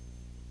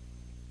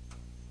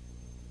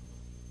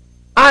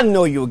 I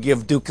know you'll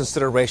give due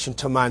consideration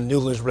to my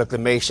Newlands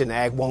Reclamation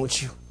Act,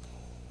 won't you?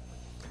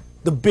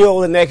 The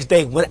bill the next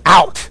day went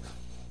out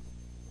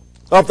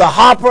of the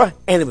hopper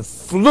and it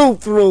flew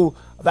through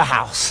the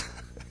House.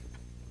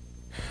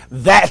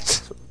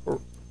 That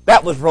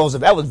was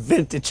Roosevelt. That was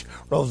vintage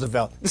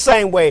Roosevelt. The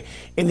same way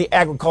in the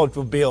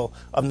agricultural bill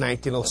of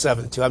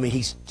 1907 too.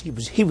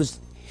 He was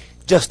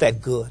just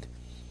that good.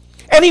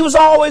 And he was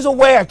always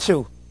aware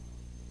too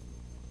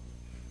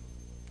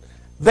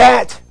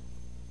that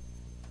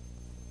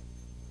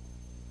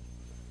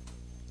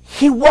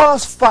he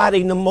was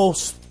fighting the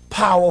most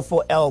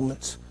powerful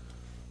elements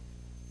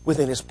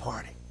within his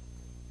party.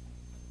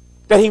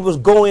 That he was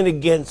going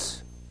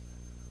against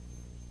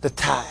the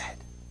tide.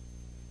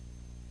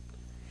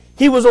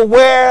 He was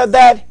aware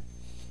that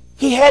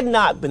he had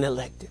not been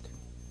elected.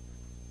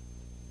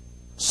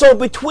 So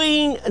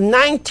between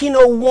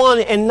 1901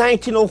 and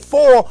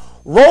 1904,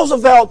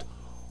 Roosevelt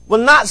will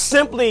not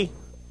simply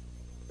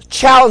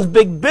challenge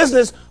big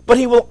business, but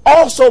he will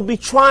also be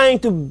trying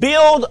to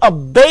build a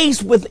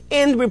base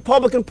within the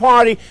Republican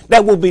Party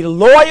that will be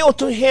loyal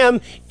to him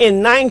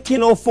in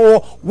 1904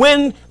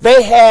 when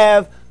they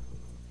have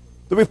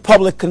the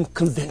Republican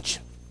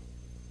Convention.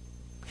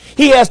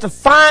 He has to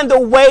find a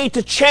way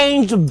to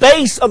change the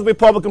base of the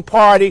Republican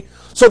Party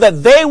so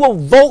that they will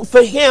vote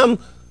for him,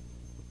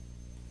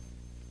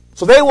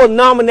 so they will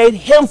nominate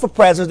him for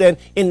president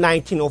in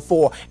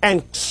 1904.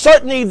 And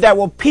certainly there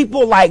were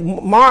people like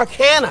Mark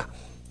Hanna,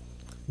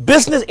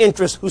 business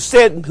interests,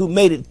 who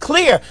made it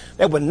clear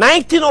that when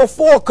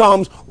 1904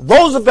 comes,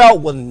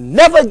 Roosevelt will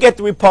never get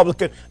the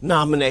Republican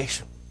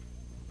nomination.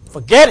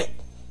 Forget it.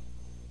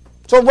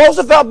 So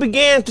Roosevelt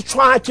began to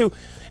try to,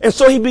 and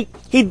so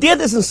he did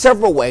this in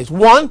several ways.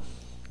 One,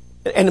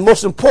 and the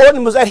most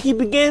important, was that he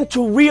began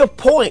to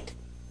reappoint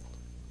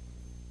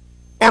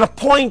and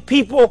appoint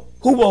people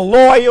who were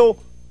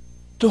loyal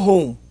to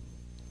whom?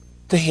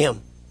 To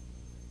him.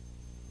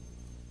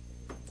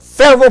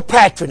 Federal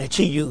patronage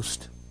he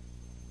used.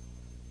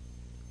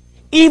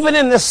 Even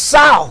in the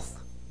South,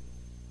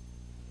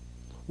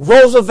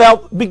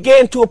 Roosevelt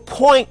began to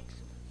appoint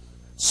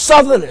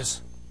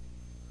Southerners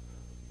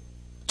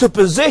to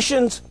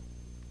positions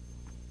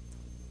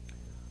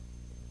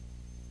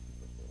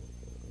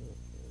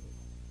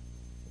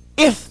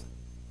if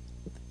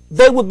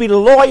they would be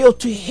loyal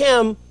to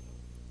him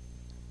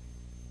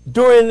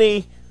during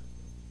the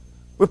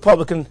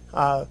Republican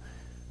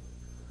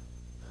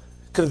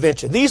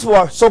convention. These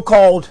were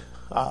so-called,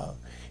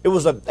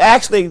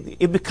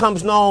 it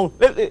becomes known,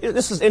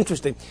 this is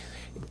interesting,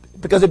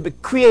 because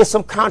it created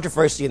some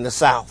controversy in the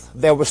South.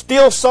 There were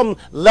still some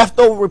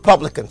leftover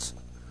Republicans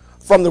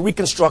from the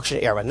Reconstruction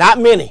era. Not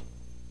many,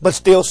 but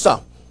still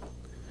some.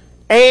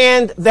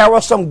 And there were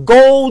some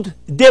gold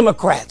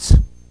Democrats.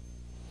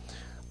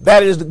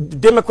 That is, the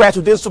Democrats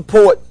who didn't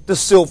support the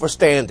silver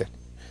standard.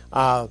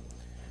 And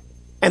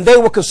they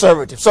were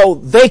conservative. So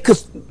they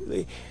could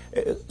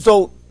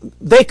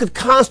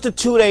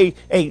constitute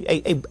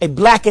a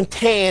black and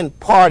tan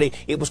party,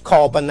 it was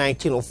called, by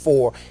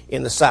 1904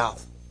 in the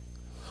South.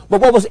 But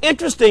what was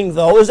interesting,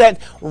 though, is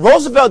that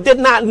Roosevelt did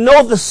not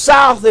know the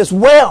South as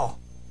well.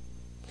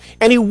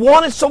 And he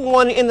wanted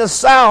someone in the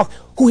South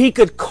who he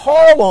could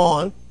call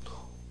on,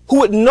 who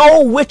would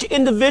know which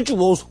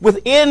individuals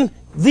within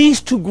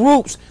these two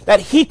groups that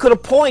he could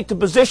appoint to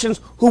positions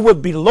who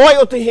would be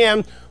loyal to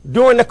him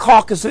during the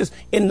caucuses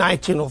in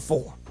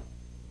 1904.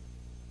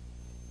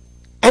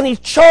 And he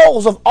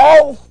chose, of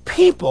all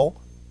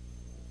people,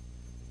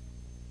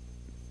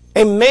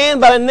 a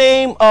man by the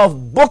name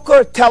of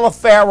Booker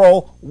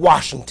Telephero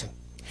Washington,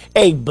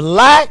 a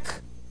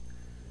black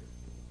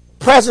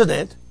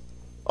president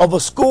of a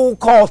school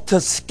called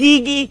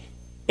Tuskegee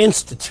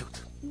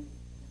Institute.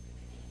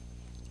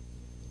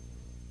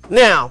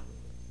 Now,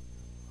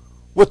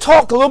 we'll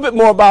talk a little bit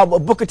more about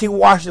Booker T.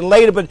 Washington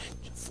later, but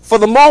for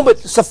the moment,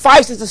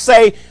 suffice it to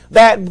say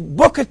that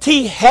Booker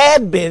T.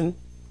 had been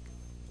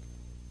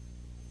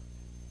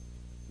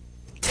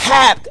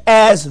tapped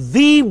as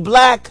the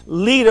black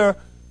leader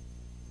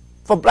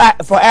for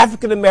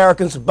African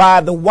Americans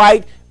by the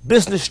white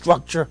business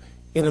structure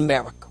in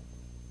America.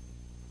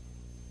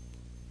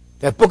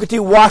 That Booker T.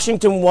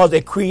 Washington was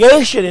a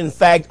creation, in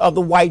fact, of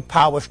the white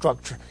power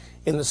structure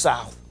in the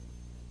South.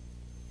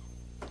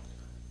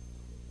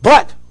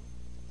 But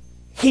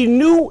he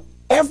knew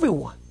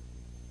everyone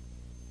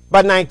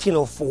by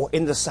 1904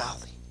 in the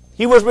South.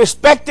 He was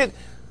respected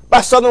by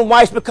Southern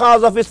whites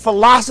because of his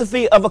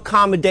philosophy of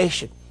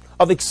accommodation,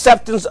 of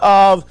acceptance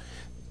of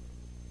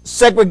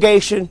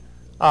segregation,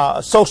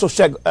 social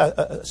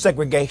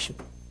segregation.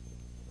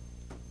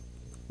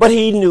 But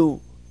he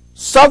knew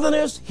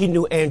Southerners, he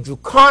knew Andrew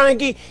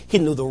Carnegie, he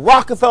knew the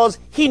Rockefellers,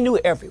 he knew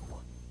everyone.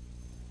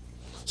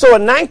 So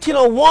in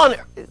 1901,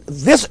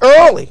 this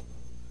early,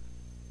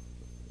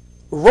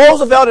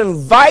 Roosevelt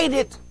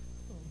invited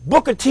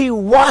Booker T.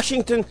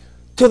 Washington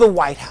to the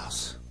White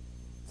House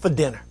for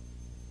dinner.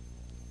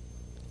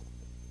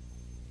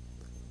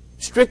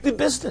 Strictly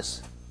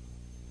business,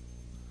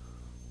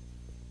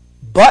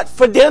 but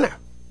for dinner.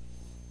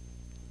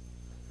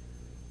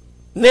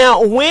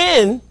 Now,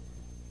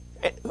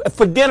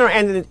 for dinner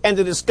and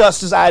to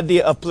discuss this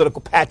idea of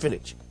political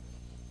patronage.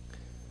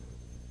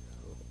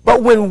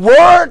 But when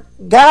word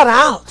got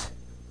out,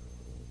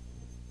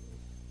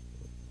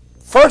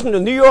 first in the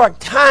New York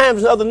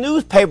Times and other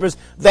newspapers,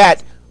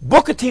 that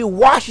Booker T.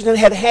 Washington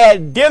had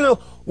had dinner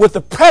with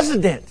the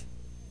president,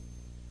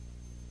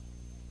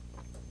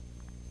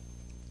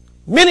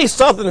 many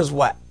Southerners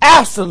were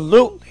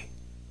absolutely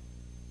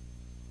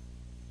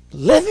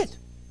livid.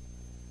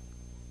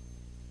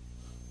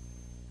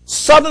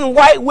 Southern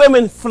white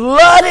women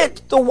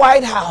flooded the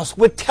White House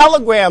with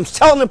telegrams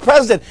telling the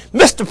president,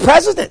 Mr.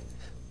 President,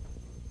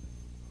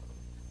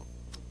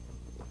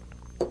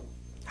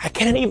 I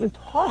can't even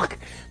talk.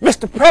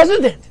 Mr.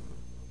 President,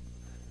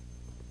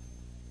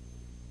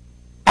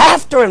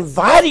 after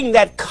inviting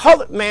that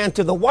colored man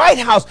to the White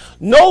House,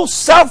 no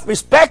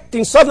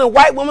self-respecting Southern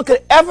white woman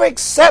could ever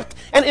accept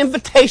an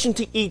invitation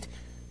to eat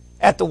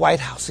at the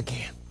White House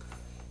again.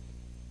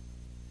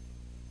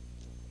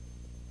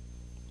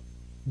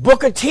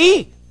 Booker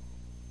T.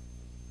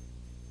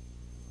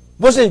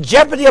 was in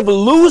jeopardy of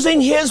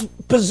losing his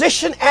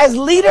position as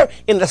leader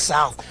in the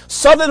South.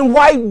 Southern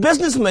white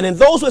businessmen and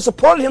those who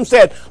supported him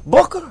said,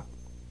 Booker,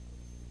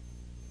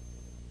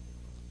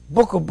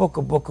 Booker,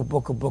 Booker, Booker,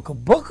 Booker, Booker,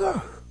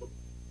 Booker.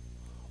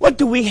 What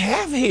do we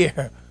have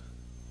here?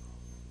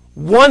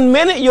 1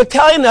 minute you're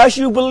telling us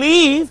you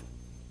believe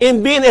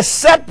in being as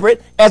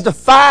separate as the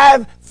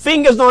 5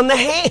 fingers on the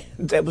hand.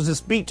 That was the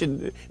speech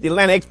in the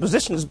Atlanta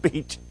Exposition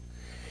speech.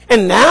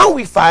 And now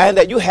we find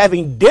that you're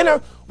having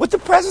dinner with the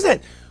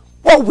president.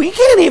 Well, we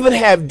can't even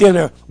have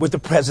dinner with the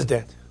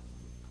president.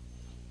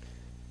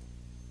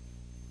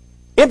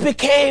 It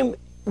became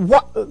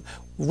what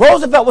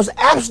Roosevelt was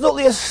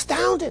absolutely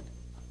astounded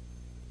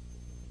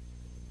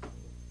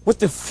with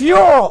the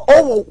furor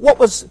over what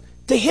was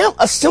to him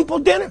a simple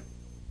dinner.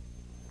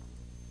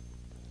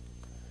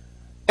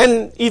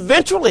 And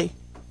eventually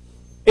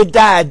it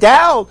died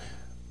down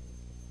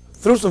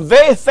through some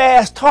very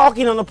fast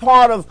talking on the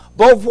part of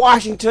both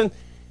Washington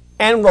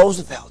and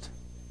Roosevelt.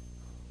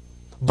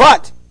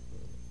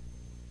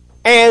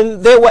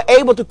 And they were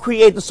able to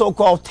create the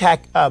so-called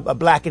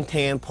Black and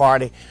Tan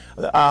Party.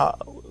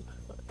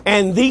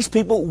 And these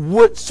people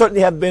would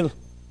certainly have been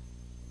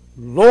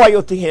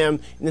loyal to him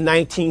in the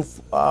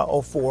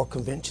 1904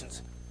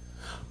 conventions.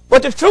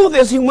 But the truth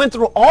is, he went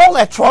through all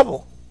that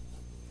trouble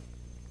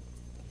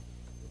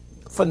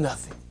for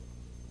nothing.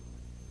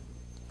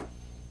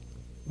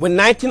 When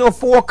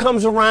 1904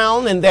 comes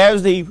around and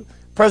there's the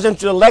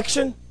presidential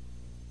election,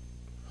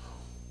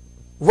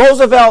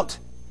 Roosevelt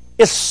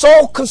is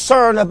so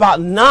concerned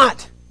about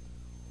not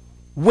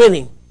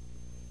winning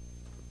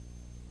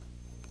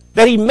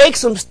that he makes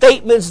some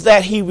statements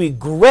that he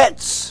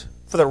regrets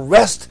for the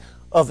rest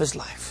of his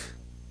life.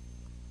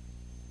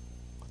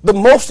 The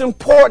most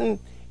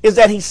important is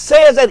that he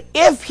says that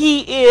if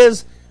he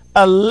is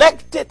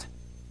elected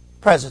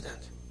president,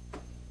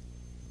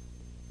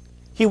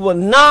 he will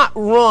not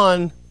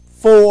run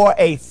for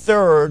a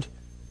 3rd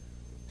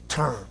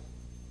term.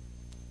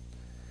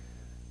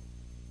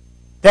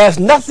 There's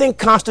nothing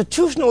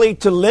constitutionally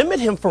to limit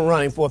him from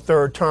running for a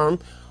 3rd term,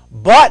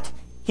 but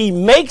he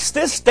makes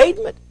this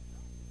statement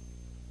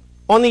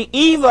on the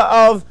eve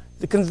of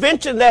the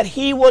convention that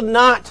he will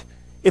not,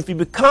 if he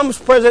becomes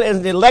president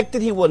and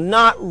elected, he will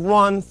not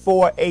run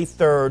for a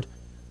 3rd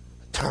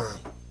term.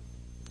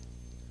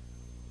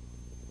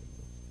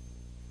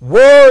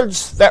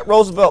 Words that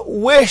Roosevelt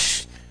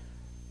wished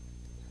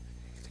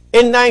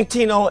in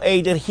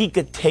 1908 that he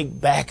could take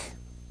back,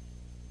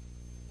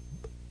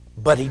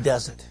 but he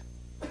doesn't.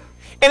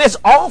 And it's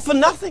all for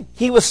nothing.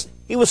 He was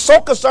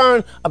so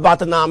concerned about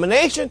the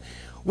nomination.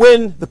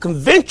 When the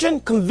convention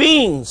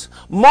convenes,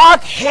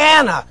 Mark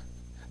Hanna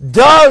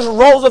does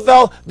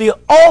Roosevelt the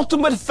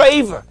ultimate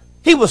favor.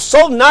 He was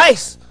so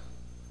nice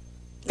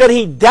that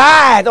he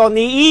died on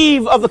the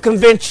eve of the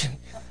convention.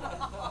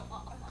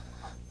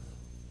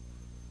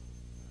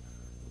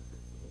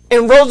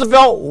 And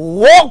Roosevelt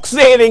walks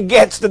in and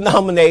gets the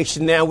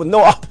nomination now with no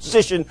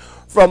opposition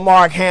from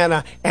Mark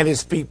Hanna and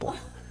his people.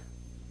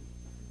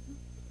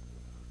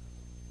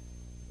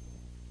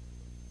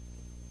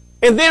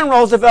 And then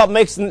Roosevelt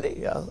makes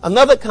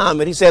another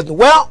comment. He says,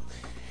 well,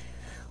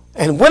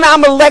 and when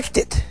I'm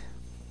elected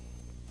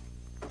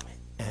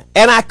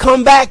and I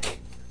come back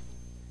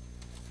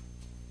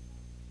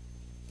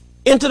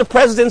into the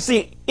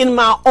presidency in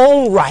my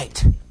own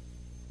right,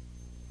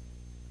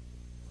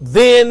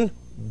 then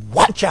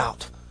watch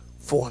out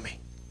for me.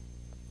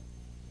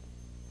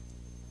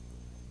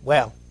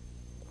 Well,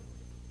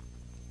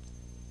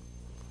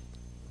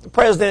 the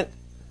president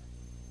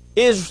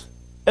is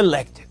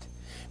elected.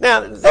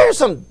 Now, there's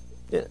some,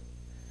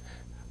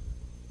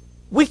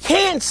 we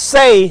can't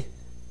say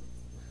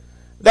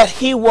that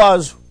he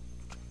was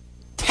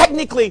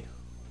technically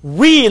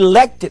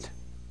re-elected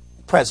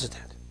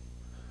president.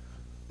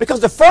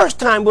 Because the first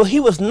time, well, he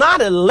was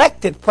not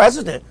elected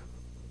president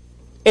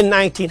in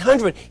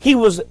 1900. He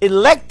was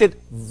elected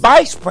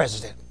vice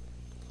president.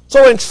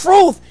 So in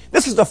truth,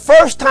 this is the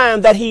first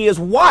time that he is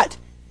what?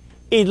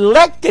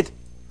 Elected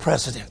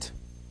president.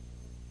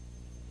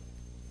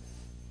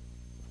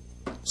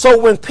 So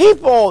when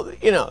people,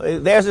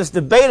 there's this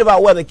debate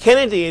about whether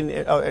Kennedy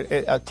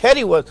and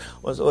Teddy was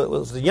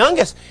the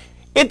youngest,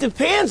 it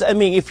depends. I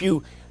mean, if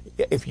you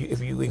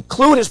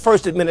include his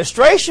first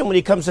administration when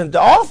he comes into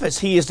office,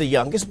 he is the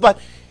youngest, but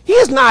he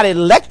is not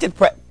elected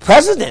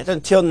president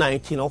until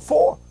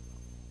 1904.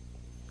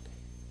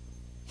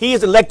 He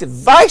is elected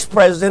vice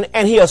president,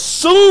 and he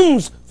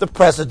assumes the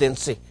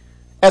presidency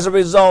as a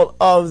result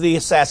of the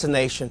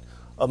assassination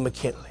of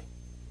McKinley.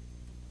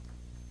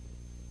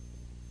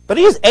 But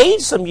he has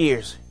aged some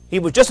years. He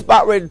was just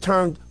about ready to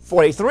turn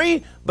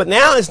 43, but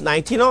now it's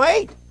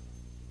 1908.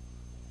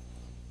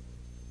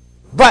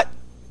 But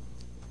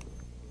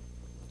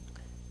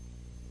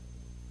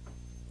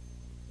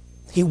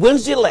he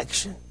wins the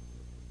election,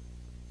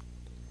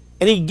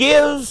 and he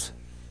gives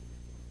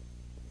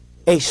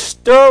a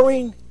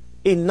stirring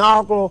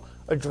inaugural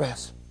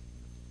address.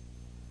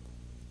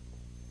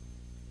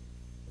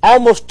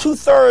 Almost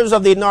 2/3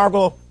 of the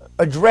inaugural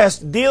address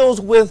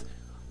deals with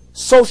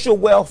social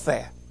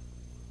welfare.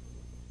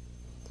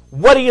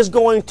 What he is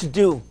going to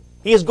do.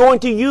 He is going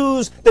to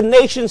use the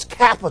nation's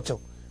capital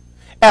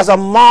as a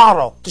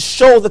model to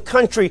show the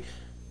country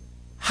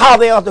how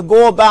they ought to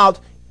go about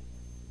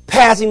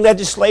passing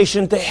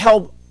legislation to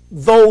help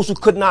those who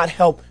could not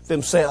help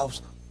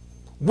themselves.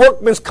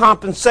 Workmen's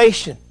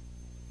compensation.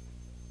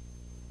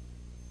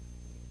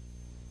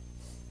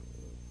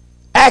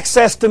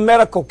 Access to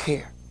medical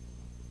care.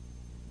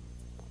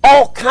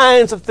 All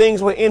kinds of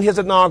things were in his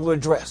inaugural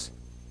address.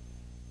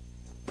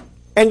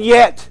 And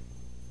yet,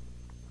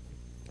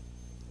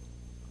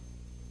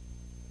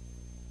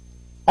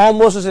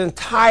 almost his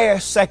entire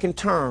second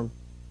term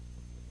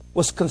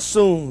was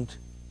consumed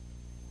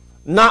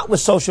not with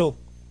social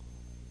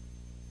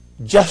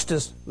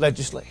justice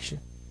legislation,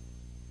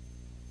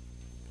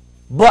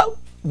 but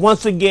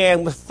once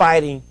again with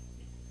fighting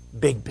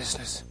big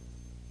business.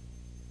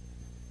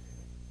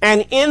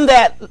 And in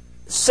that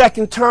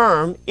second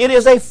term, it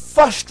is a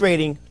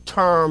frustrating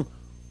term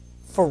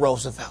for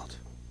Roosevelt.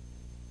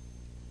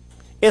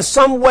 In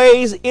some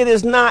ways, it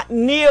is not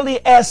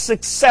nearly as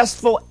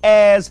successful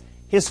as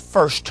his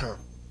first term.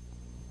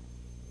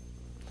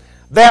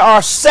 There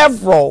are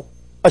several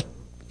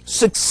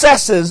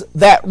successes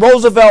that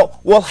Roosevelt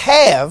will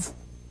have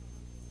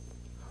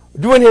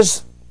during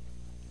his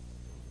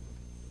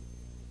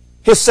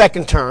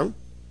second term.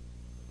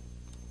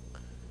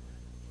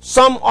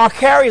 Some are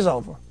carries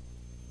over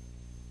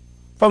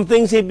from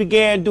things he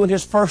began during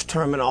his first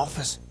term in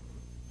office.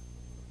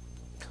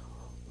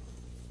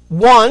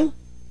 One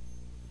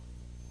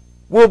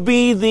will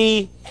be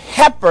the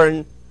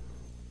Hepburn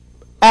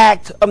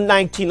Act of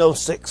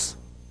 1906.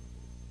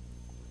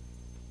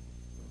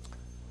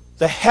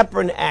 The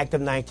Hepburn Act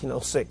of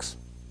 1906.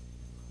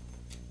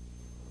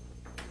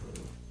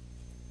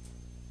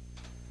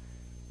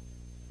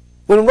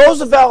 When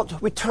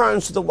Roosevelt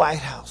returns to the White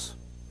House,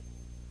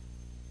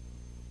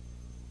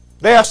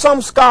 there are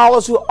some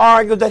scholars who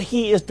argue that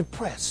he is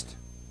depressed.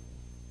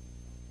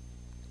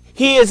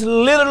 He is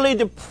literally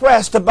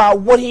depressed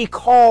about what he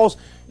calls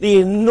the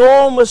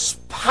enormous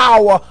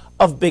power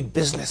of big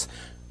business.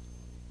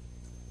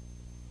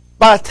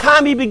 By the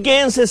time he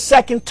begins his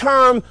second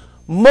term,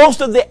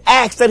 most of the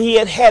acts that he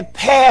had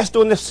passed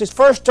during his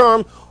first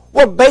term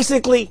were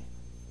basically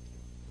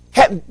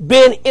had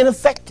been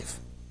ineffective.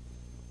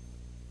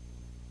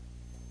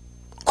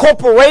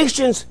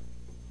 Corporations,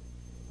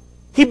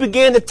 he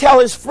began to tell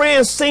his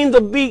friends, seemed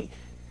to be,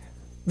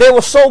 they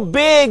were so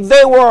big,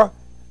 they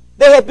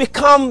had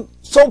become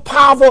so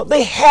powerful,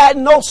 they had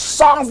no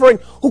sovereign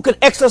who could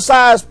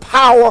exercise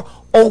power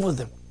over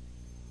them.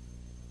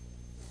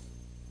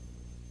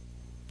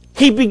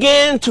 He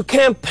began to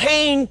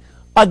campaign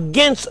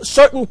against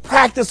certain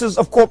practices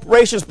of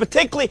corporations,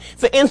 particularly,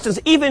 for instance,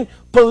 even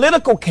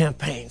political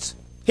campaigns.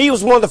 He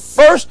was one of the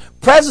first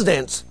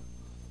presidents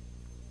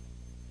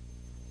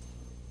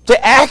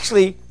to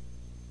actually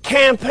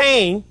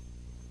campaign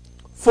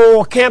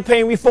for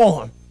campaign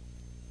reform.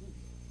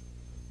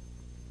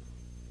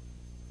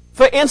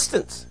 For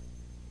instance,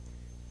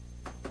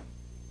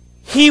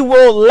 he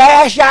will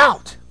lash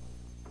out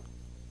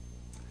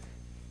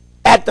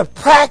at the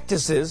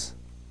practices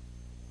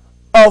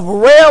of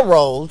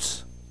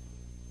railroads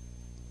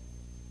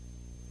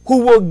who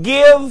will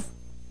give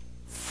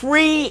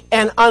free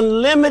and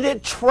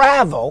unlimited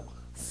travel,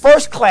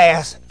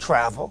 first-class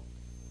travel,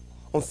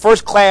 on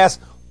first-class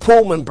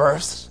Pullman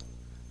berths,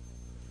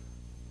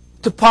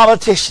 to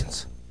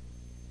politicians.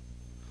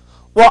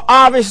 Well,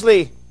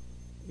 obviously,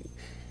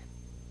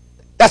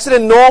 that's an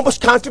enormous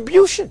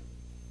contribution.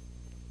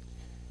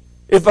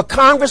 If a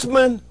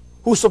congressman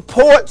who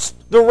supports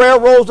the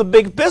railroads of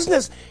big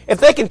business,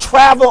 if they can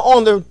travel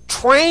on the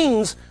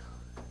trains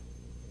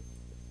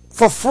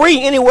for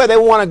free anywhere they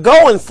want to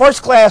go in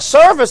first-class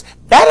service,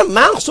 that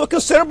amounts to a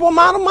considerable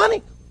amount of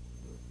money.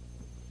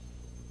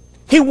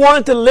 He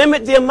wanted to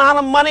limit the amount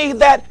of money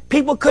that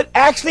people could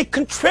actually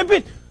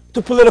contribute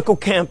to political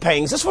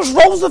campaigns. This was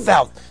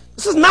Roosevelt.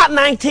 This is not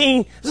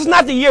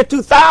the year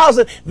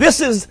 2000.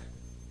 This is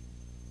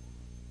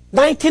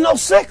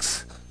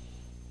 1906.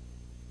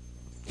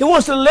 He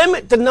wants to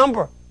limit the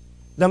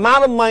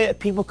amount of money that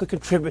people could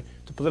contribute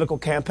to political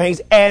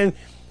campaigns. And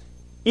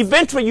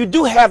eventually you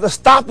do have the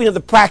stopping of the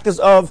practice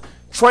of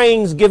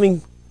trains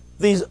giving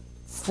these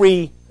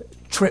free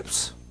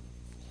trips.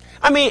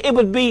 I mean, it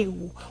would be,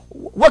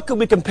 what could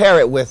we compare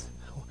it with?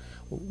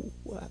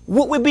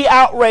 Would we be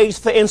outraged,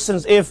 for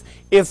instance,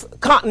 if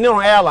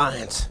Continental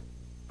Airlines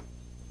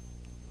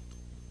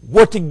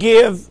were to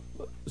give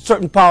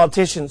certain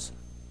politicians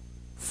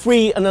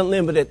free and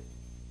unlimited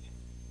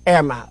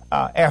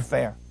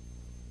airfare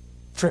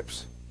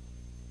trips?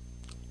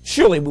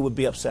 Surely we would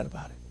be upset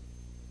about it.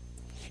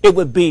 It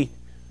would be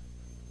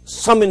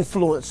some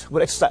influence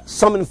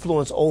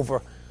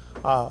over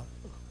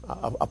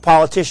a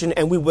politician,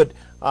 and we would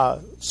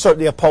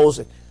certainly oppose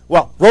it.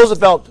 Well,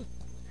 Roosevelt,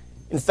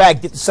 in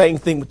fact, did the same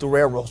thing with the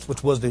railroads,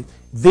 which was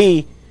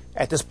the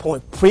at this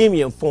point,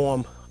 premium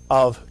form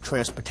of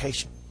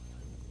transportation.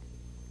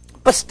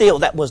 But still,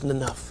 that wasn't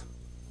enough.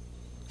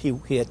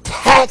 He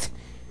attacked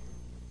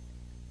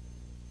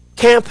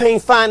campaign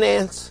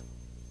finance.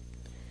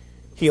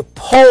 He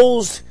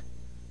opposed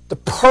the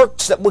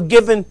perks that were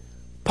given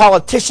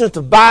politicians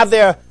to buy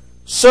their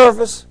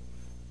service.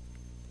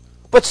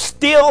 But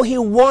still, he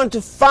wanted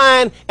to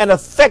find an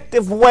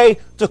effective way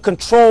to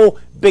control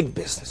big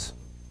business.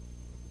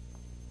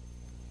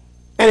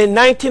 And in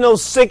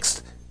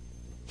 1906,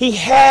 he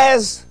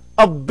has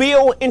a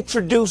bill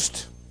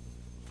introduced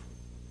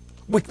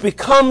which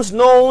becomes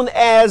known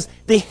as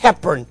the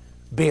Hepburn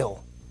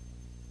Bill.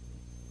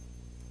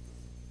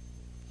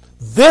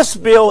 This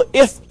bill,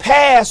 if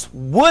passed,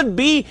 would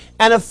be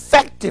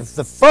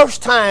the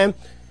first time,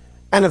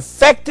 an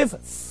effective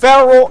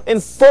federal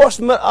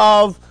enforcement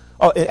of,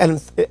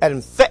 an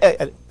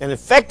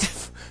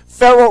effective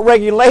federal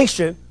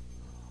regulation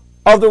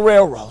of the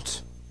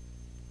railroads.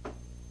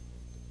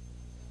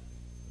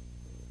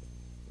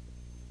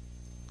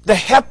 The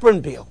Hepburn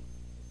Bill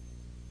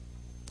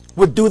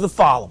would do the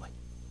following.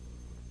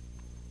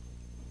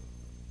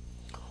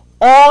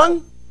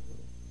 On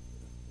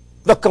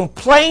the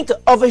complaint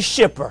of a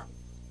shipper,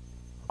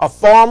 a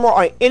farmer,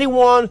 or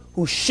anyone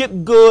who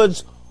shipped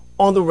goods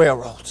on the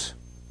railroads,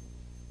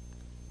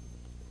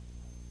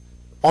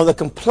 on the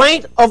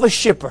complaint of a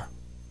shipper,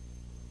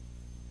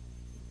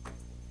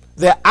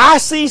 the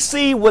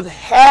ICC would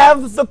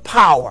have the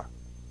power,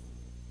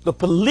 the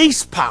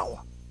police power,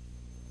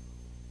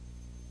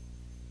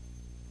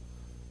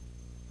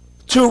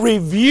 to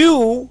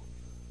review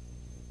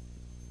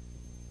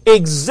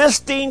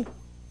existing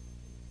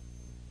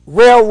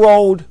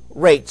railroad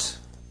rates.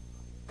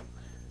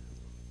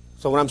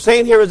 So what I'm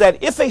saying here is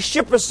that if a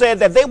shipper said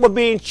that they were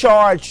being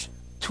charged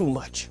too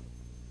much,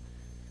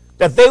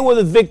 that they were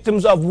the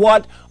victims of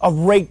what? Of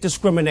rate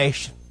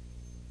discrimination,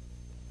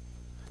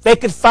 they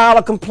could file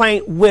a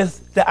complaint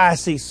with the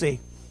ICC.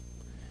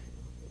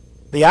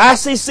 The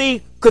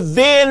ICC could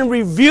then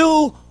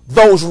review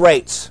those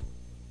rates.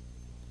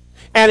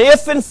 And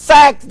if, in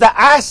fact, the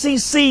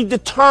ICC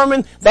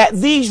determined that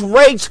these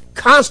rates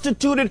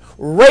constituted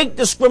rate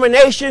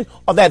discrimination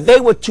or that they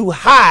were too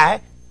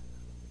high,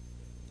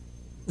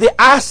 the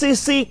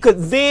ICC could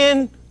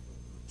then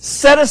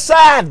set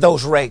aside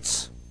those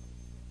rates.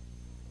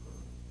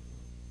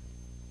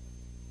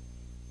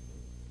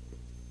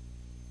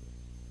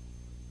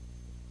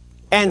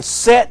 And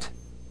set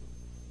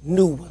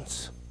new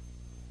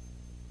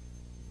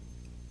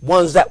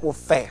ones that were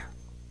fair.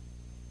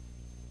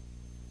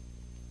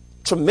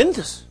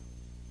 Tremendous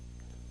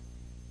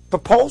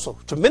proposal,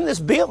 tremendous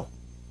bill.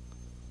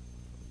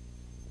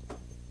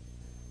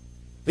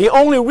 The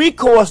only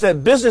recourse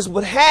that business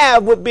would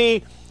have would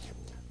be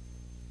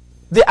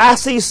the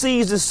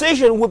ICC's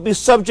decision would be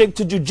subject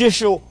to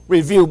judicial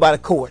review by the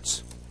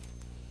courts.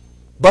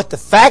 But the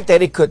fact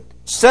that it could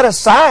set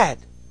aside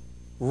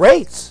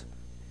rates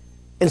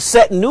and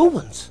set new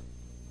ones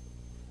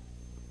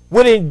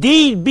would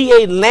indeed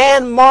be a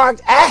landmark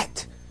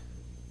act.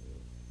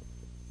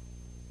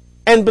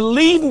 And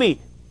believe me,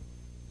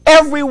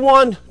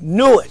 Everyone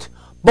knew it.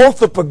 Both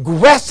the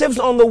progressives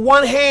on the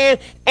one hand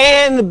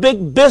and the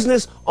big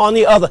business on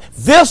the other.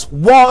 This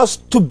was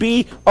to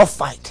be a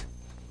fight.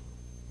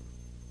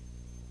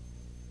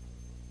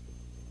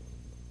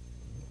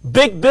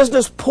 Big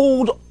business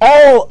pooled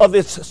all of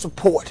its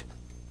support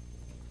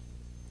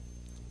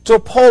to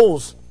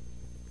oppose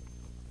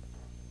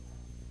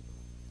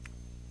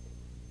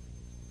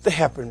the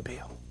Hepburn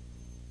Bill.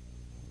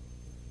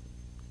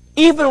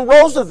 Even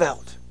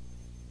Roosevelt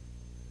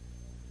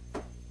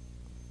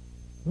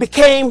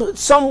became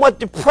somewhat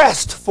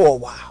depressed for a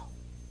while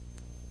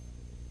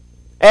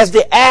as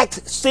the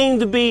act seemed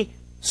to be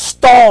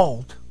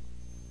stalled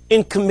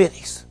in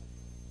committees.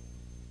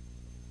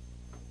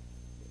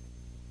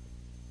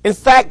 In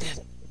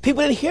fact,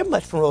 people didn't hear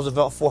much from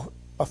Roosevelt for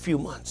a few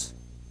months.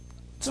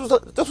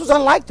 This was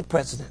unlike the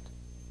president.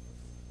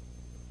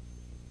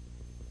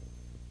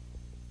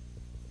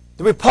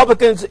 The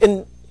Republicans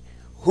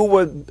who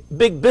were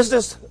big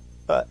business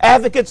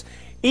advocates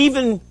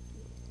even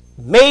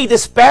made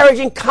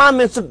disparaging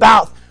comments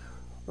about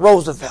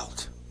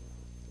Roosevelt.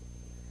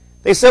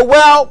 They said,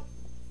 well,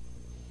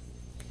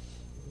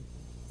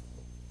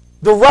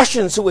 the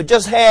Russians who had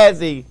just had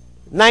the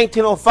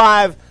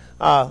 1905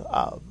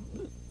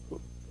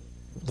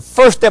 the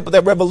first step of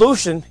that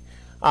revolution,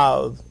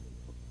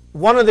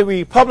 one of the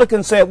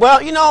Republicans said,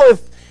 well, you know,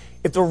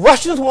 if the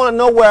Russians want to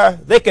know where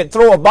they could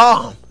throw a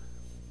bomb,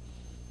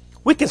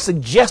 we can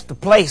suggest the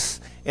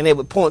place, and they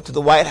would point to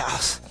the White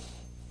House.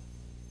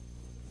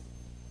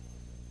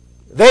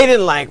 They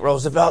didn't like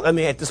Roosevelt. I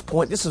mean, at this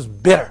point, this is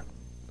bitter.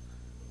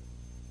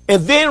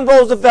 And then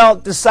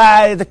Roosevelt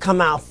decided to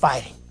come out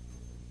fighting.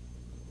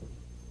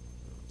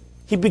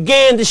 He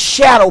began to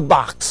shadow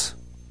box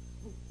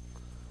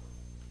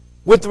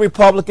with the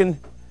Republican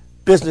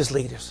business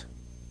leaders.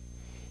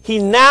 He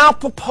now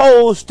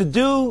proposed to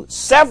do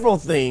several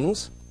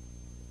things,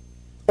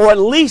 or at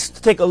least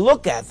to take a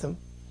look at them,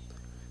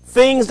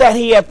 things that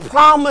he had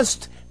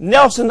promised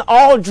Nelson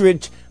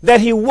Aldrich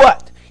that he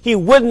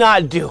would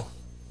not do.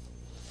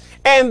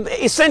 And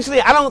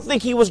essentially, I don't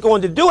think he was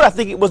going to do it. I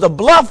think it was a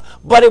bluff,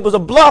 but it was a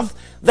bluff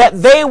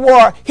that they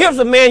were. Here's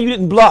a man you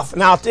didn't bluff.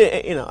 Now,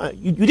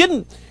 you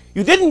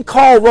didn't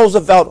call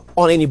Roosevelt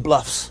on any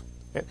bluffs.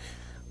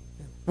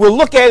 We'll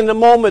look at in a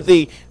moment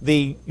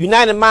the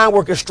United Mine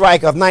Workers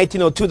strike of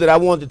 1902 that I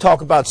wanted to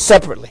talk about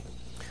separately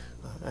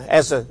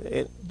as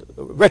a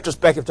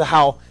retrospective to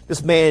how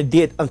this man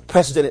did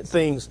unprecedented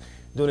things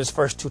during his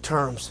first 2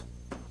 terms.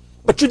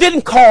 But you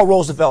didn't call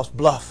Roosevelt's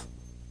bluff.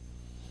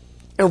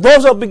 And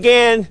Roosevelt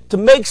began to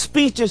make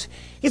speeches.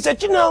 He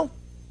said, you know,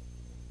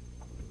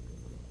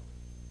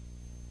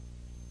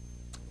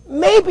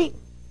 maybe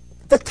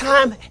the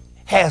time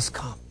has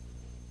come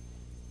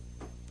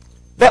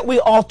that we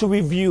ought to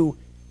review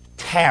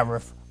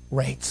tariff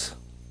rates.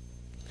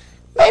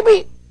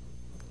 Maybe,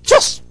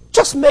 just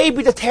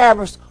maybe the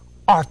tariffs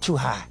are too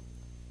high.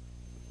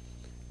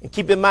 And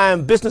keep in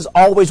mind, business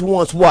always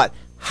wants what?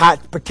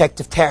 Hot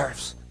protective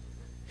tariffs.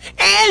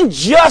 And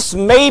just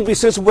maybe,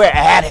 since we're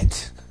at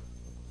it,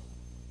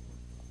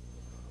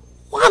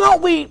 why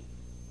don't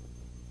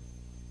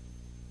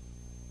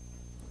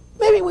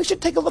maybe we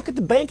should take a look at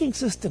the banking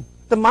system,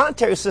 the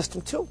monetary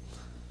system too.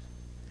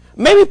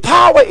 Maybe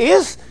power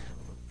is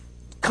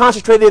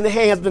concentrated in the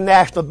hands of the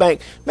National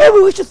Bank. Maybe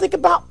we should think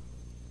about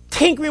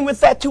tinkering with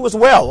that too as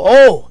well.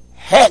 Oh,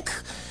 heck.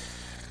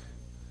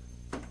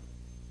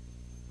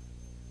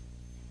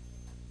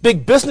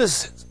 Big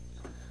business,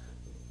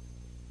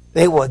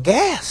 they were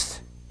aghast.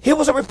 He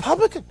was a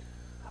Republican,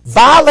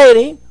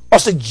 violating or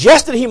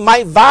suggested he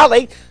might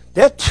violate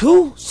their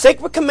 2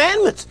 sacred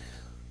commandments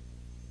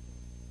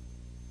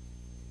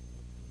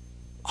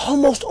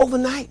almost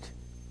overnight.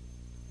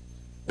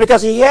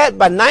 Because he had,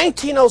 by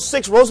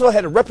 1906, Roosevelt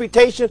had a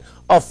reputation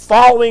of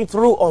following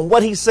through on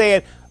what he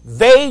said.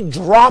 They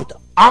dropped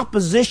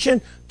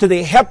opposition to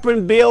the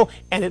Hepburn Bill,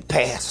 and it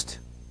passed.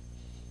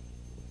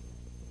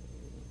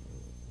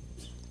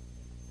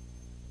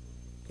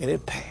 And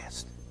it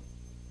passed.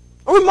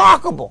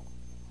 Remarkable.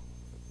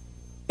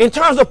 In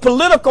terms of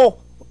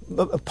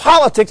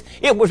politics,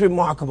 it was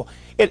remarkable.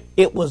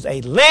 It was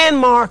a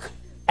landmark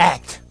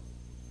act.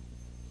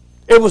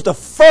 It was the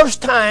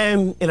first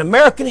time in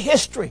American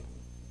history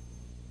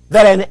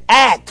that an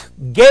act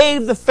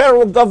gave the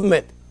federal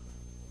government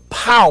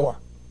power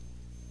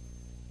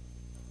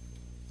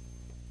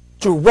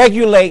to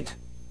regulate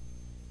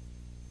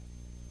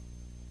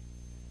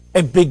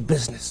a big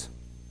business.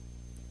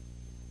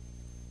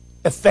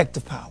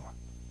 Effective power.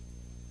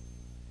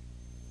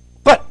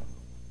 But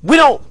we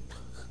don't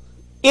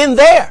end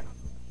there.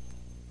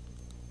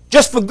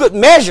 Just for good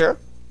measure,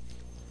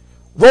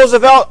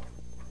 Roosevelt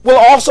will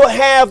also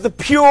have the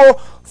Pure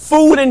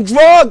Food and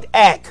Drug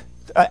Act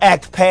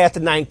passed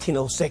in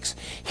 1906.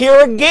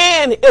 Here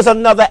again is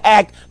another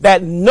act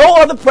that no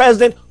other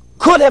president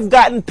could have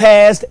gotten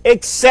passed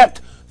except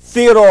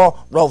Theodore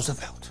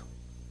Roosevelt.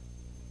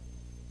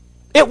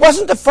 It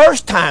wasn't the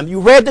first time.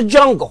 You read The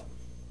Jungle.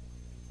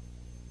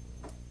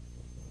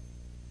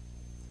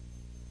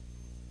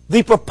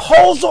 The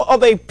proposal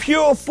of a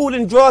Pure Food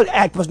and Drug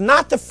Act was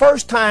not the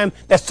first time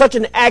that such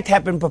an act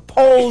had been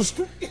proposed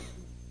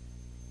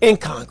in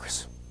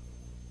Congress.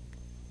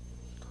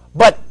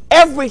 But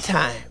every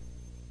time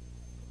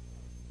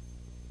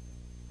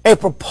a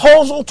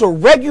proposal to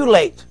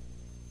regulate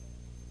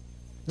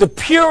the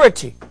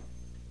purity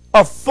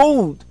of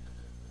food,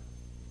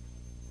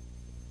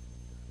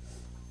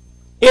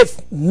 it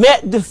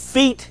met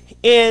defeat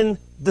in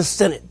the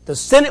Senate. The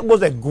Senate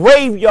was a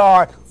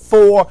graveyard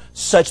for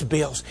such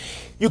bills.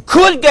 You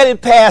could get it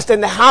passed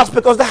in the House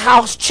because the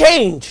House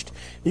changed.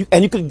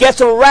 And you could get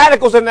some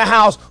radicals in the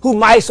House who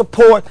might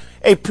support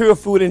a Pure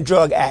Food and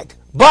Drug Act.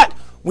 But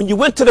when you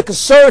went to the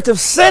conservative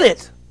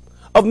Senate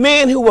of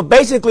men who were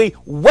basically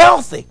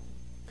wealthy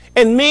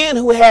and men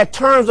who had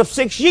terms of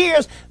 6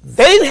 years,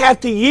 they didn't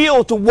have to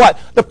yield to what?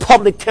 The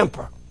public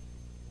temper.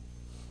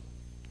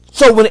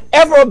 So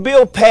whenever a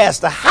bill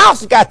passed the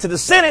House, got to the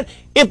Senate,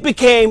 it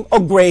became a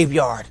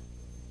graveyard.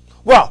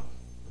 Well,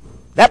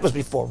 that was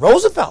before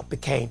Roosevelt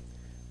became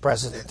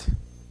president.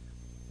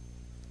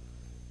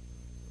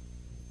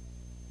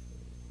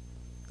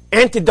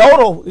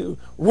 Anecdotal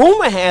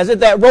rumor has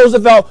it that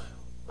Roosevelt,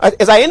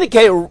 as I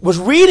indicated, was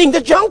reading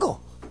The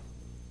Jungle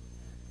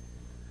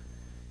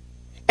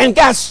and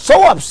got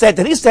so upset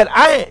that he said,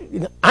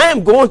 I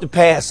am going to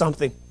pass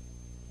something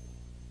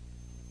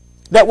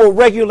that will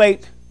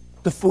regulate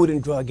the food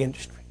and drug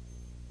industry.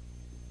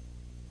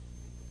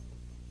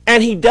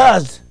 And he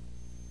does.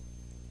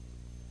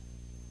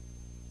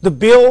 The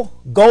bill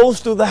goes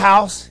through the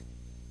House,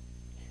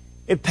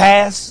 it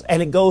passes, and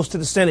it goes to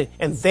the Senate,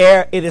 and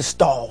there it is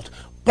stalled.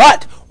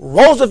 But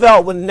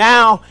Roosevelt would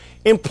now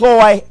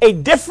employ a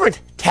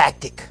different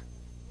tactic.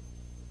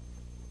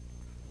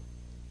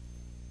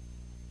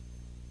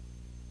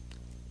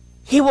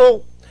 He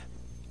will,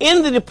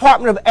 in the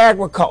Department of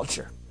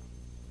Agriculture,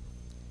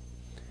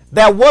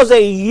 there was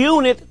a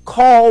unit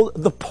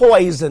called the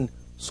Poison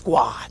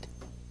Squad.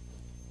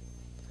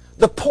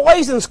 The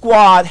Poison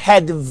Squad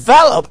had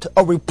developed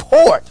a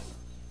report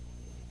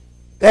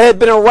that had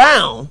been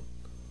around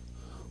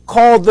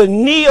called the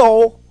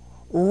Neil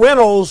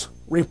Reynolds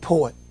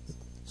Report.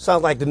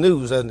 Sounds like the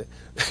news, doesn't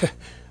it?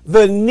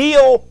 The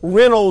Neil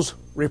Reynolds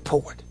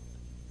Report.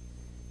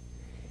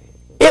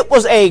 It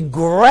was a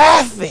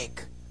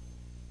graphic,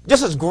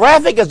 just as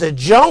graphic as The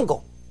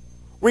Jungle,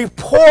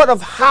 report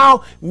of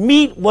how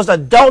meat was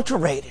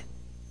adulterated,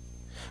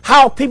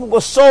 how people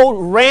were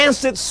sold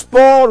rancid,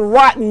 spoiled,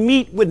 rotten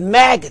meat with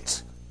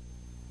maggots,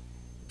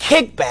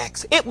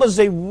 kickbacks. It was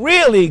a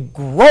really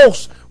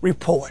gross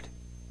report.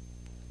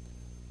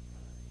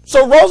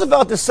 So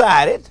Roosevelt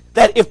decided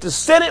that if the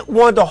Senate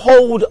wanted to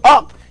hold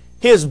up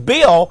his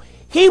bill,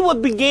 he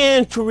would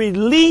begin to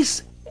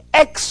release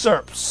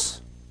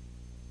excerpts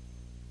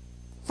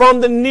from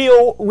the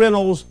Neil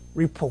Reynolds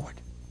report.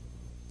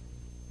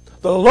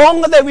 The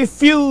longer they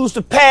refused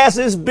to pass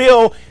this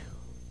bill,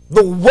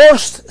 the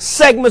worst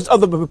segments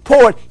of the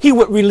report he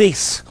would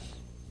release.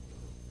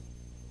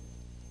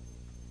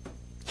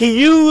 He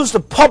used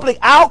the public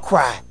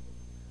outcry,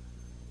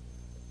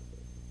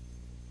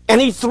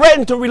 and he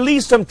threatened to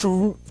release some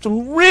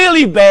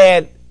really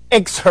bad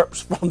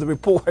excerpts from the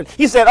report.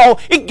 He said, oh,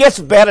 it gets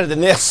better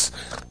than this.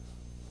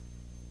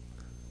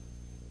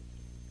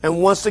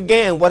 And once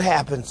again, what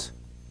happens?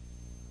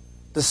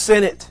 The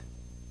Senate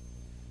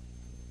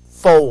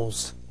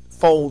folds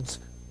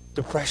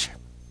the pressure.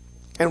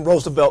 And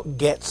Roosevelt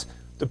gets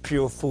the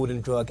Pure Food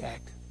and Drug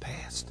Act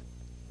passed.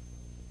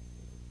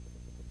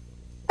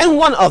 And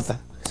one other,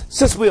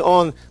 since we're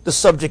on the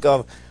subject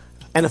of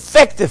an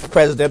effective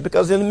president,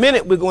 because in a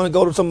minute we're going to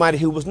go to somebody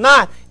who was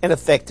not an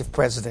effective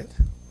president.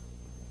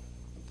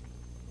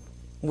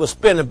 We'll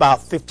spend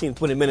about 15,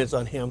 20 minutes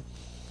on him.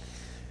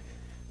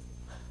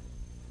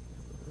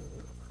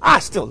 I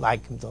still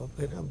like him, though,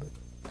 but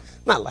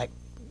not like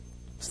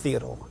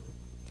Theodore.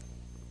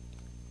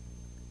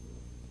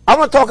 I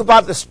want to talk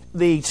about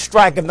the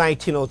strike of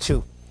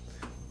 1902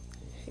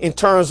 in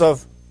terms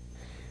of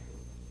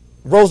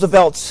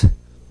Roosevelt's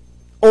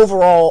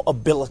overall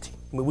ability.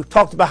 I mean, we've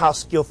talked about how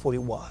skillful he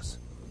was.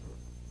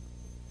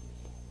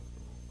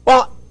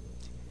 Well,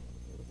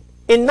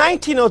 in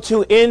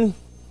 1902, in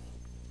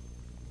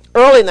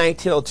early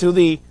 1902,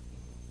 the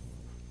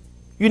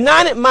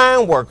United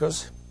Mine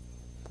Workers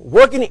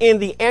working in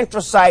the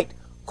anthracite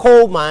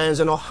coal mines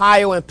in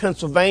Ohio and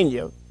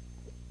Pennsylvania,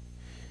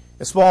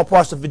 and small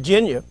parts of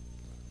Virginia,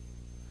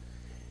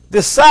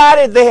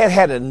 decided they had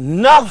had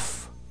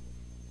enough.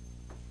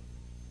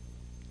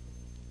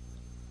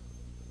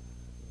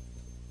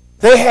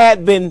 They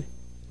had been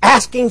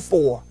asking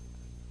for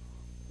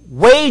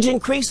wage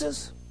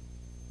increases,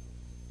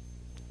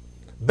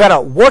 better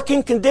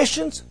working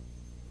conditions,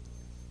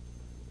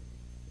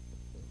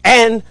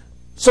 and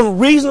some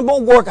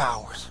reasonable work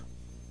hours.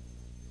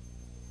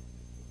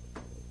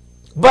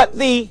 But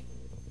the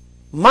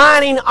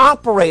mining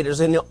operators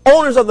and the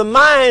owners of the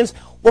mines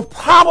were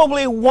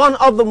probably one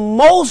of the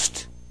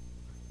most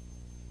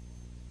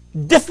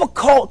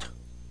difficult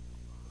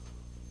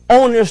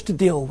owners to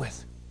deal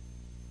with.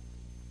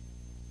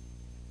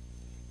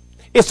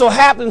 It so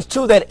happens,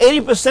 too, that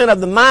 80%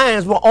 of the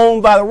mines were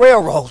owned by the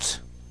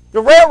railroads.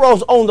 The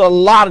railroads owned a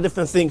lot of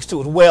different things,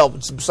 too, as well,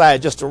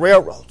 besides just the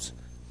railroads.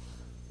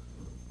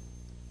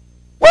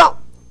 Well,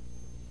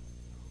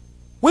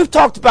 we've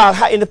talked about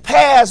how in the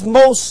past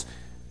most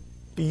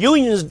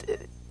unions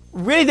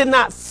really did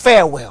not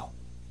fare well.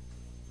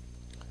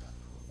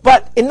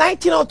 But in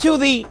 1902,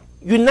 the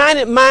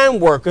United Mine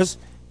Workers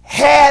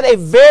had a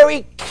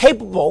very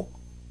capable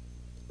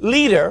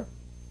leader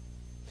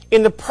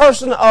in the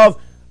person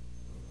of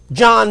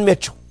John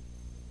Mitchell.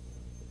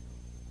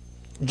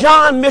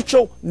 John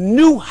Mitchell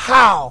knew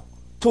how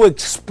to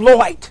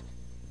exploit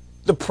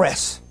the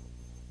press.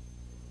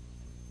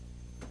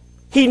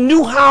 He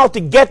knew how to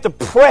get the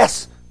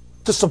press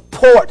to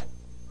support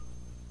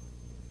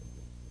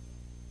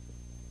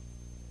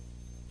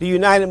the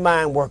United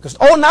Mine Workers.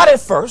 Oh, not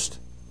at first.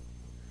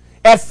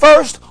 At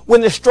first,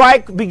 when the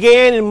strike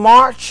began in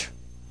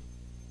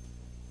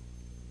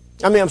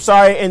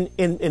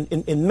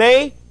in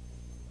May,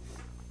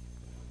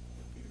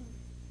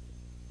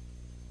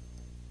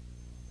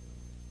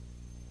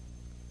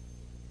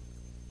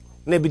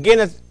 and they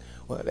began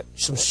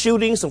some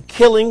shootings, some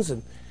killings,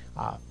 and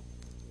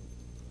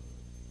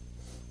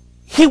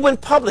he went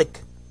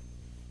public.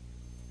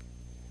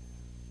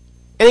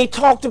 And he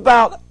talked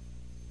about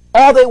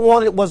all they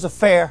wanted was a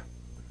fair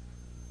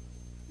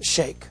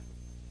shake.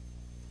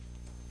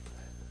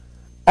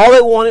 All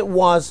they wanted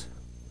was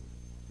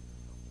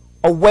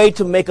a way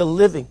to make a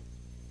living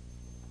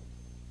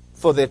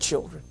for their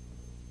children.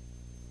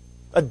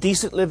 A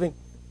decent living.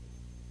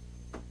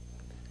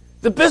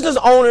 The business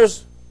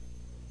owners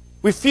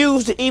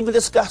refused to even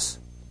discuss,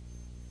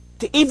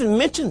 to even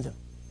mention them.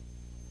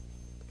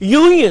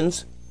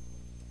 Unions,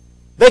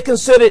 they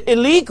considered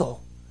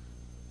illegal.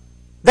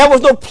 There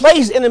was no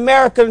place in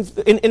American,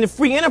 in the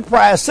free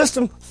enterprise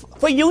system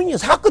for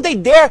unions. How could they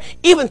dare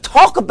even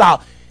talk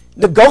about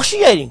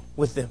negotiating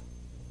with them?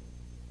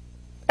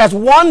 As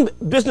one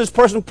business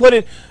person put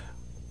it,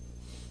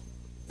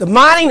 the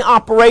mining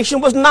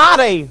operation was not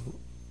a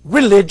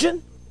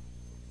religion.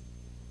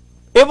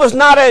 It was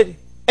not an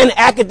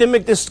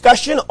academic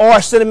discussion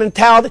or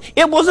sentimentality.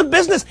 It was a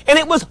business, and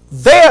it was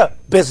their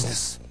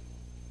business.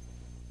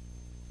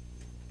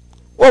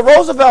 Well,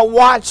 Roosevelt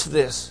watched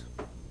this,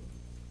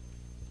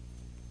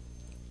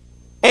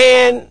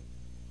 and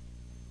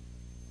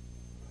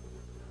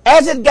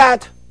as it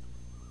got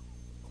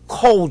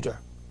colder,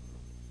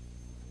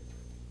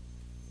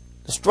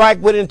 the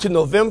strike went into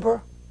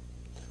November.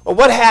 Well,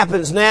 what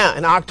happens now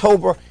in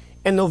October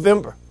and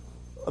November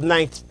of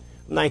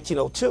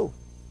 1902?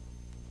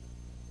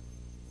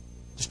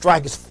 The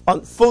strike is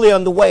fully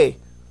underway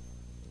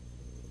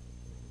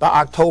by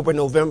October,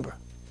 November.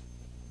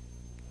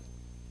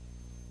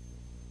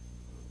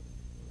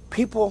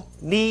 People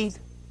need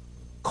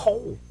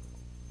coal.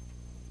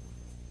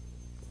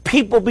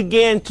 People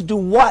began to do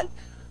what?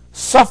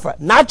 Suffer.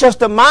 Not just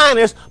the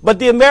miners, but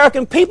the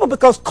American people,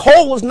 because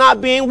coal was not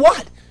being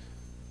what?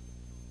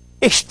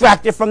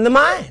 Extracted from the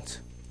mines.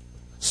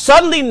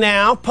 Suddenly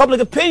now, public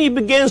opinion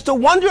begins to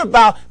wonder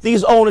about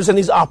these owners and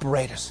these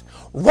operators.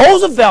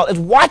 Roosevelt is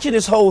watching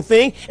this whole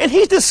thing, and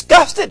he's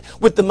disgusted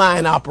with the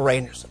mine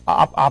operators.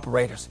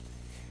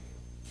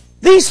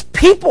 These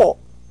people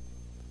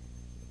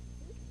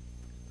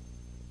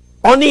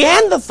are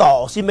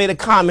Neanderthals, he made a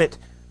comment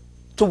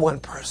to one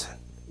person.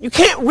 You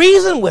can't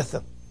reason with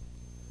them.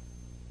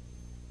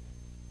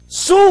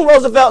 Soon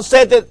Roosevelt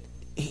said that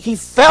he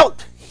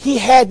felt he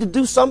had to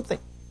do something.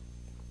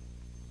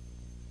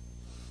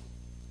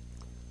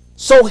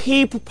 So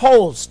he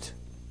proposed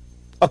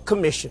a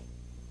commission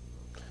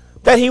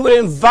that he would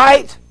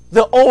invite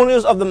the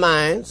owners of the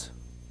mines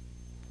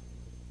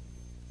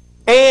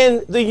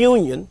and the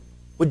union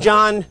with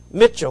John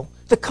Mitchell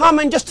to come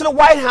in just to the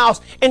White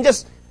House and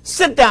just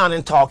sit down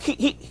and talk.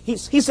 He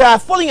said, I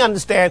fully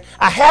understand.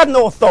 I have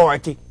no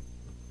authority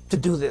to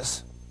do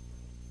this.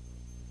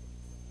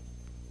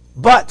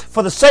 But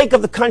for the sake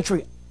of the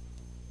country,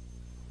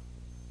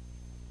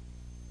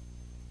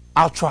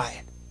 I'll try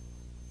it.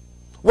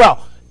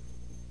 Well,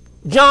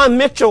 John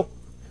Mitchell,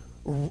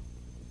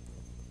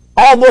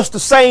 almost the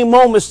same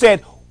moment,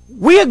 said,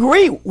 we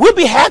agree. We'll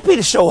be happy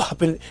to show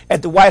up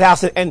at the White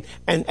House and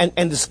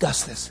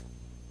discuss this.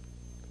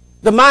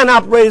 The mine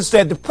operators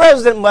said, the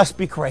president must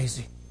be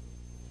crazy.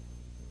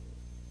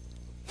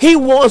 He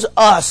wants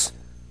us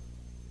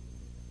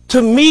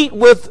to meet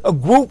with a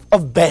group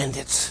of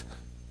bandits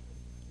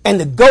and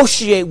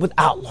negotiate with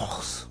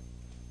outlaws.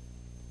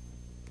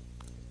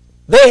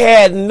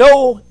 They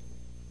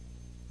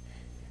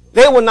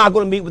were not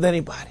going to meet with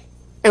anybody.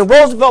 And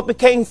Roosevelt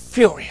became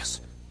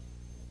furious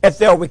at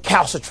their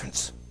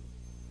recalcitrance.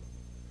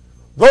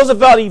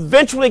 Roosevelt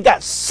eventually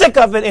got sick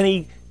of it, and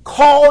he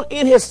called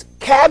in his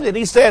cabinet.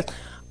 He said,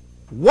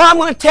 what I'm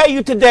going to tell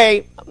you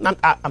today,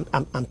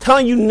 I'm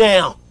telling you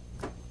now,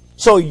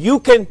 so you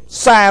can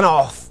sign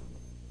off.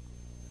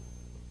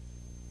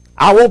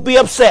 I won't be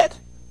upset,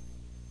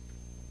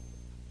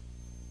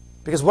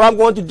 because what I'm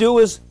going to do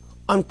is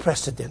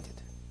unprecedented.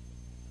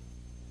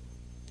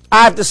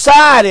 I've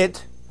decided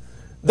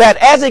that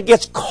as it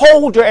gets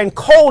colder and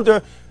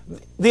colder,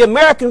 the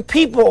American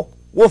people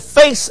will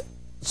face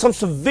some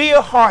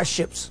severe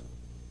hardships.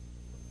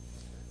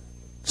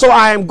 So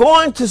I am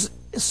going to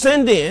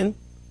send in,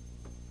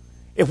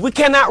 if we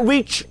cannot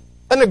reach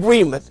an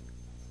agreement,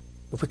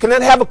 if we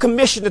cannot have a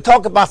commission to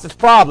talk about this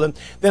problem,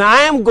 then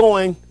I am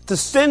going to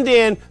send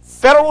in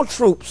federal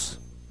troops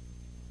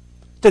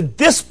to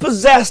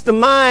dispossess the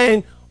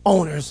mine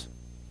owners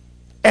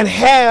and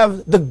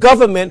have the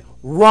government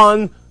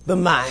run the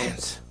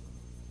mines.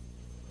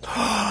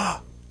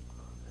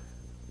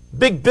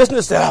 Big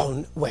business said,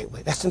 oh, wait,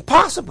 that's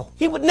impossible.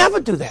 He would never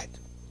do that.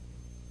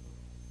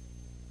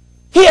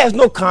 He has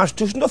no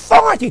constitutional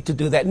authority to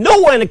do that.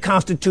 Nowhere in the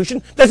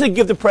Constitution does it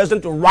give the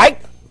president the right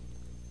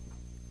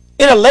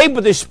in a labor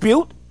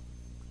dispute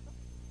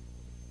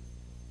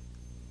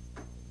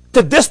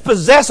to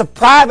dispossess of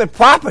private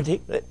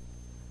property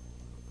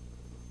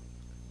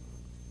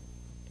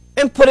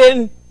and put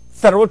in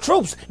federal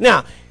troops.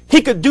 Now,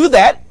 he could do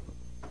that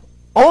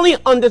only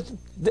under,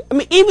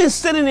 even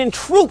sending in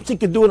troops, he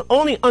could do it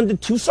only under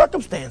two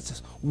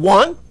circumstances.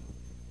 One,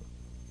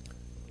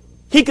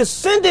 he could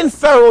send in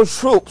federal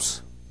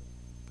troops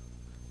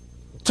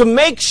to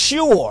make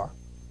sure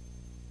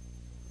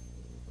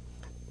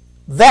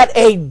that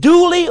a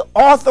duly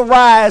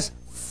authorized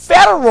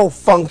federal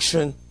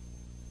function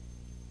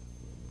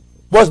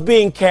was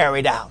being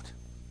carried out.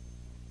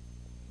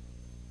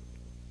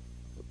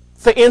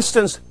 For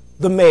instance,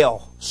 the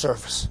mail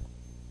service.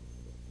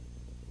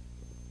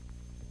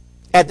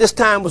 At this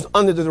time was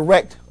under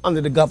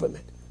the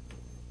government.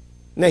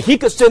 Now he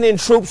could send in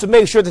troops to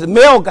make sure that the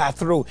mail got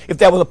through if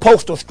there was a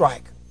postal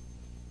strike.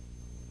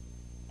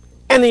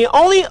 And the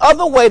only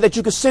other way that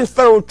you could send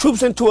federal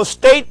troops into a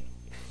state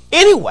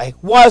anyway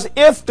was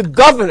if the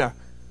governor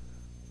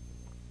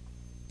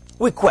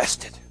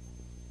requested.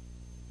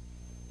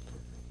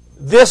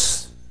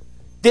 This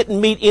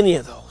didn't meet any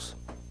of those.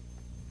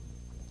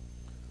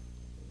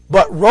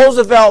 But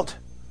Roosevelt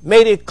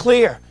made it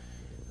clear.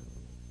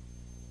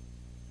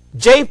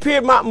 J.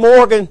 Piermont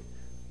Morgan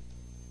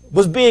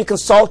was being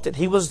consulted.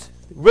 He was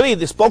really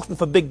the spokesman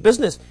for big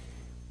business.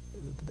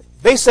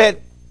 They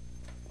said,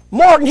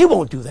 Morgan, he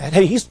won't do that.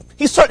 Hey,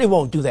 he certainly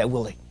won't do that,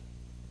 will he?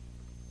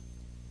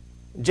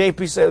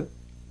 JP said,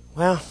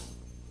 well,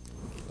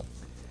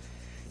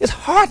 it's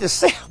hard to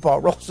say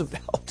about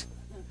Roosevelt.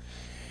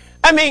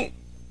 I mean,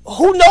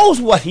 who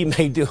knows what he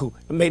may do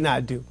and may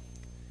not do.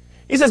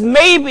 He says,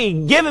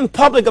 maybe, given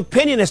public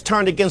opinion has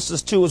turned against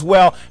us too as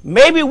well,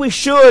 maybe we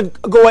should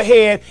go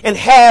ahead and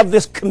have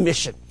this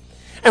commission.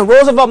 And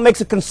Roosevelt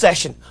makes a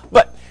concession.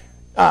 But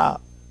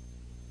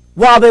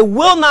while they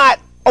will not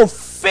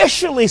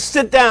officially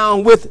sit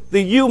down with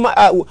the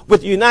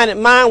United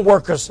Mine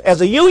Workers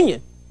as a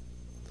union,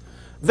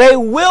 they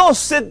will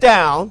sit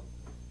down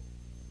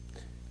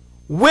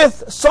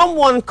with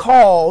someone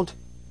called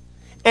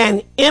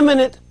an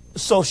eminent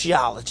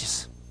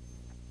sociologist.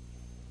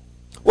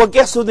 Well,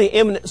 guess who the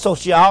eminent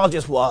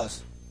sociologist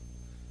was?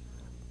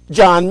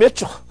 John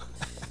Mitchell.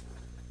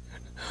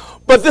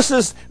 But this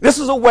is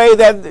a way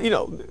that,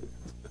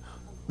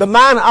 the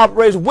mine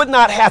operators would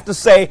not have to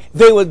say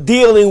they were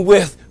dealing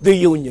with the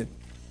union.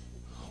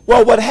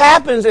 Well, what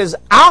happens is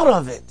out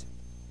of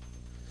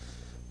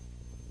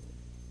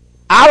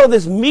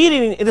this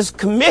meeting, in this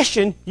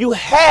commission, you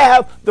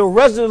have the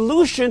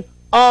resolution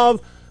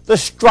of the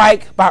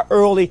strike by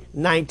early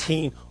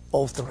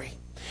 1903.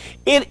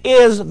 It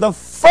is the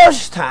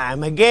first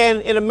time, again,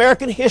 in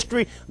American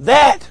history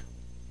that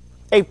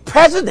a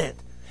president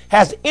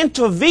has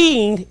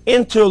intervened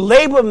into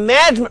labor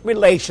management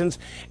relations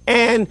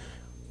and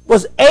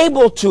was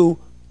able to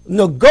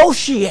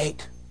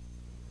negotiate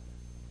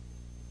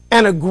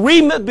an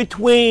agreement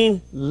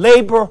between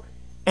labor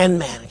and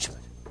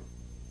management.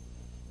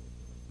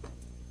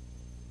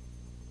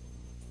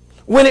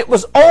 When it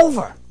was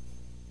over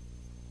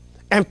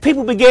and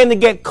people began to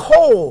get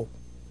cold,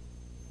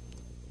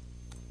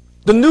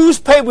 the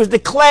newspapers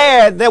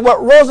declared that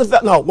what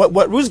Roosevelt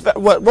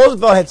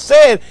had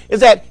said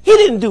is that he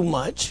didn't do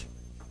much.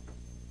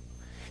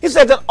 He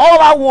said that all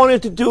I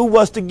wanted to do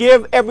was to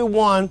give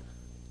everyone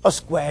a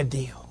square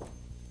deal.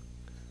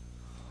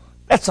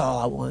 That's all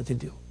I wanted to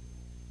do.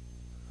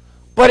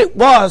 But it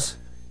was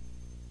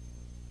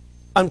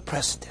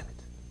unprecedented,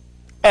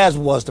 as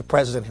was the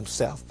president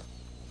himself.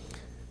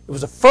 It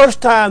was the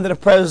first time that a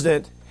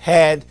president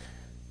had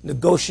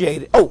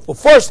negotiated.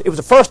 First, it was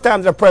the first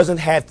time that a president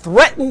had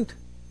threatened,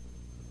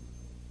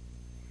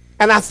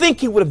 and I think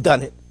he would have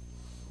done it.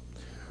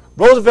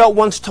 Roosevelt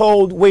once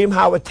told William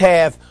Howard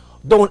Taft,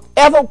 don't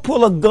ever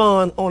pull a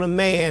gun on a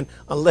man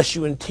unless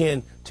you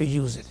intend to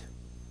use it.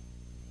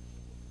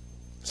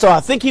 So I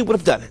think he would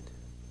have done it.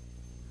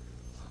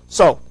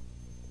 So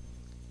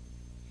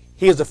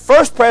he is the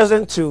first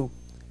president to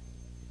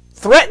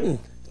threaten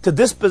to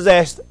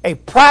dispossess a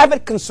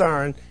private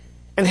concern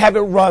and have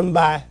it run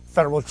by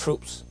federal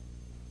troops.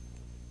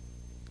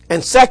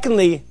 And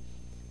secondly,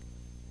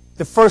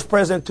 the first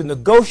president to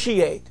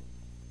negotiate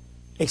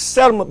a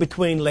settlement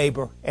between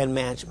labor and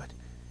management.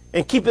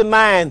 And keep in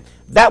mind,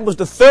 that was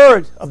the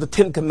third of the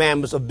 10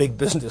 commandments of big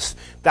business.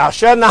 Thou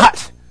shalt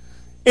not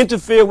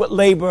interfere with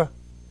labor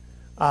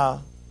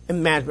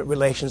and management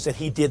relations, and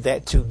he did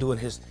that too during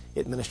his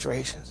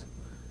administrations.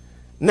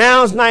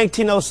 Now it's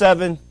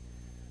 1907.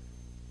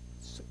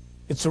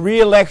 It's a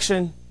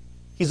re-election.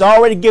 He's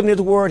already given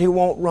his word he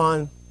won't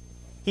run.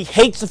 He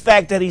hates the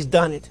fact that he's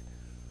done it.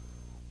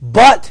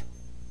 But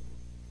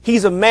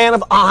he's a man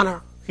of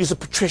honor. He's a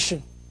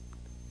patrician.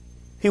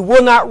 He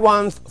will not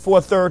run for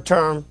a third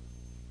term.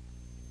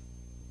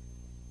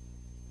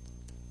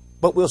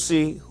 But we'll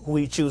see who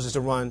he chooses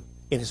to run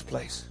in his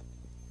place.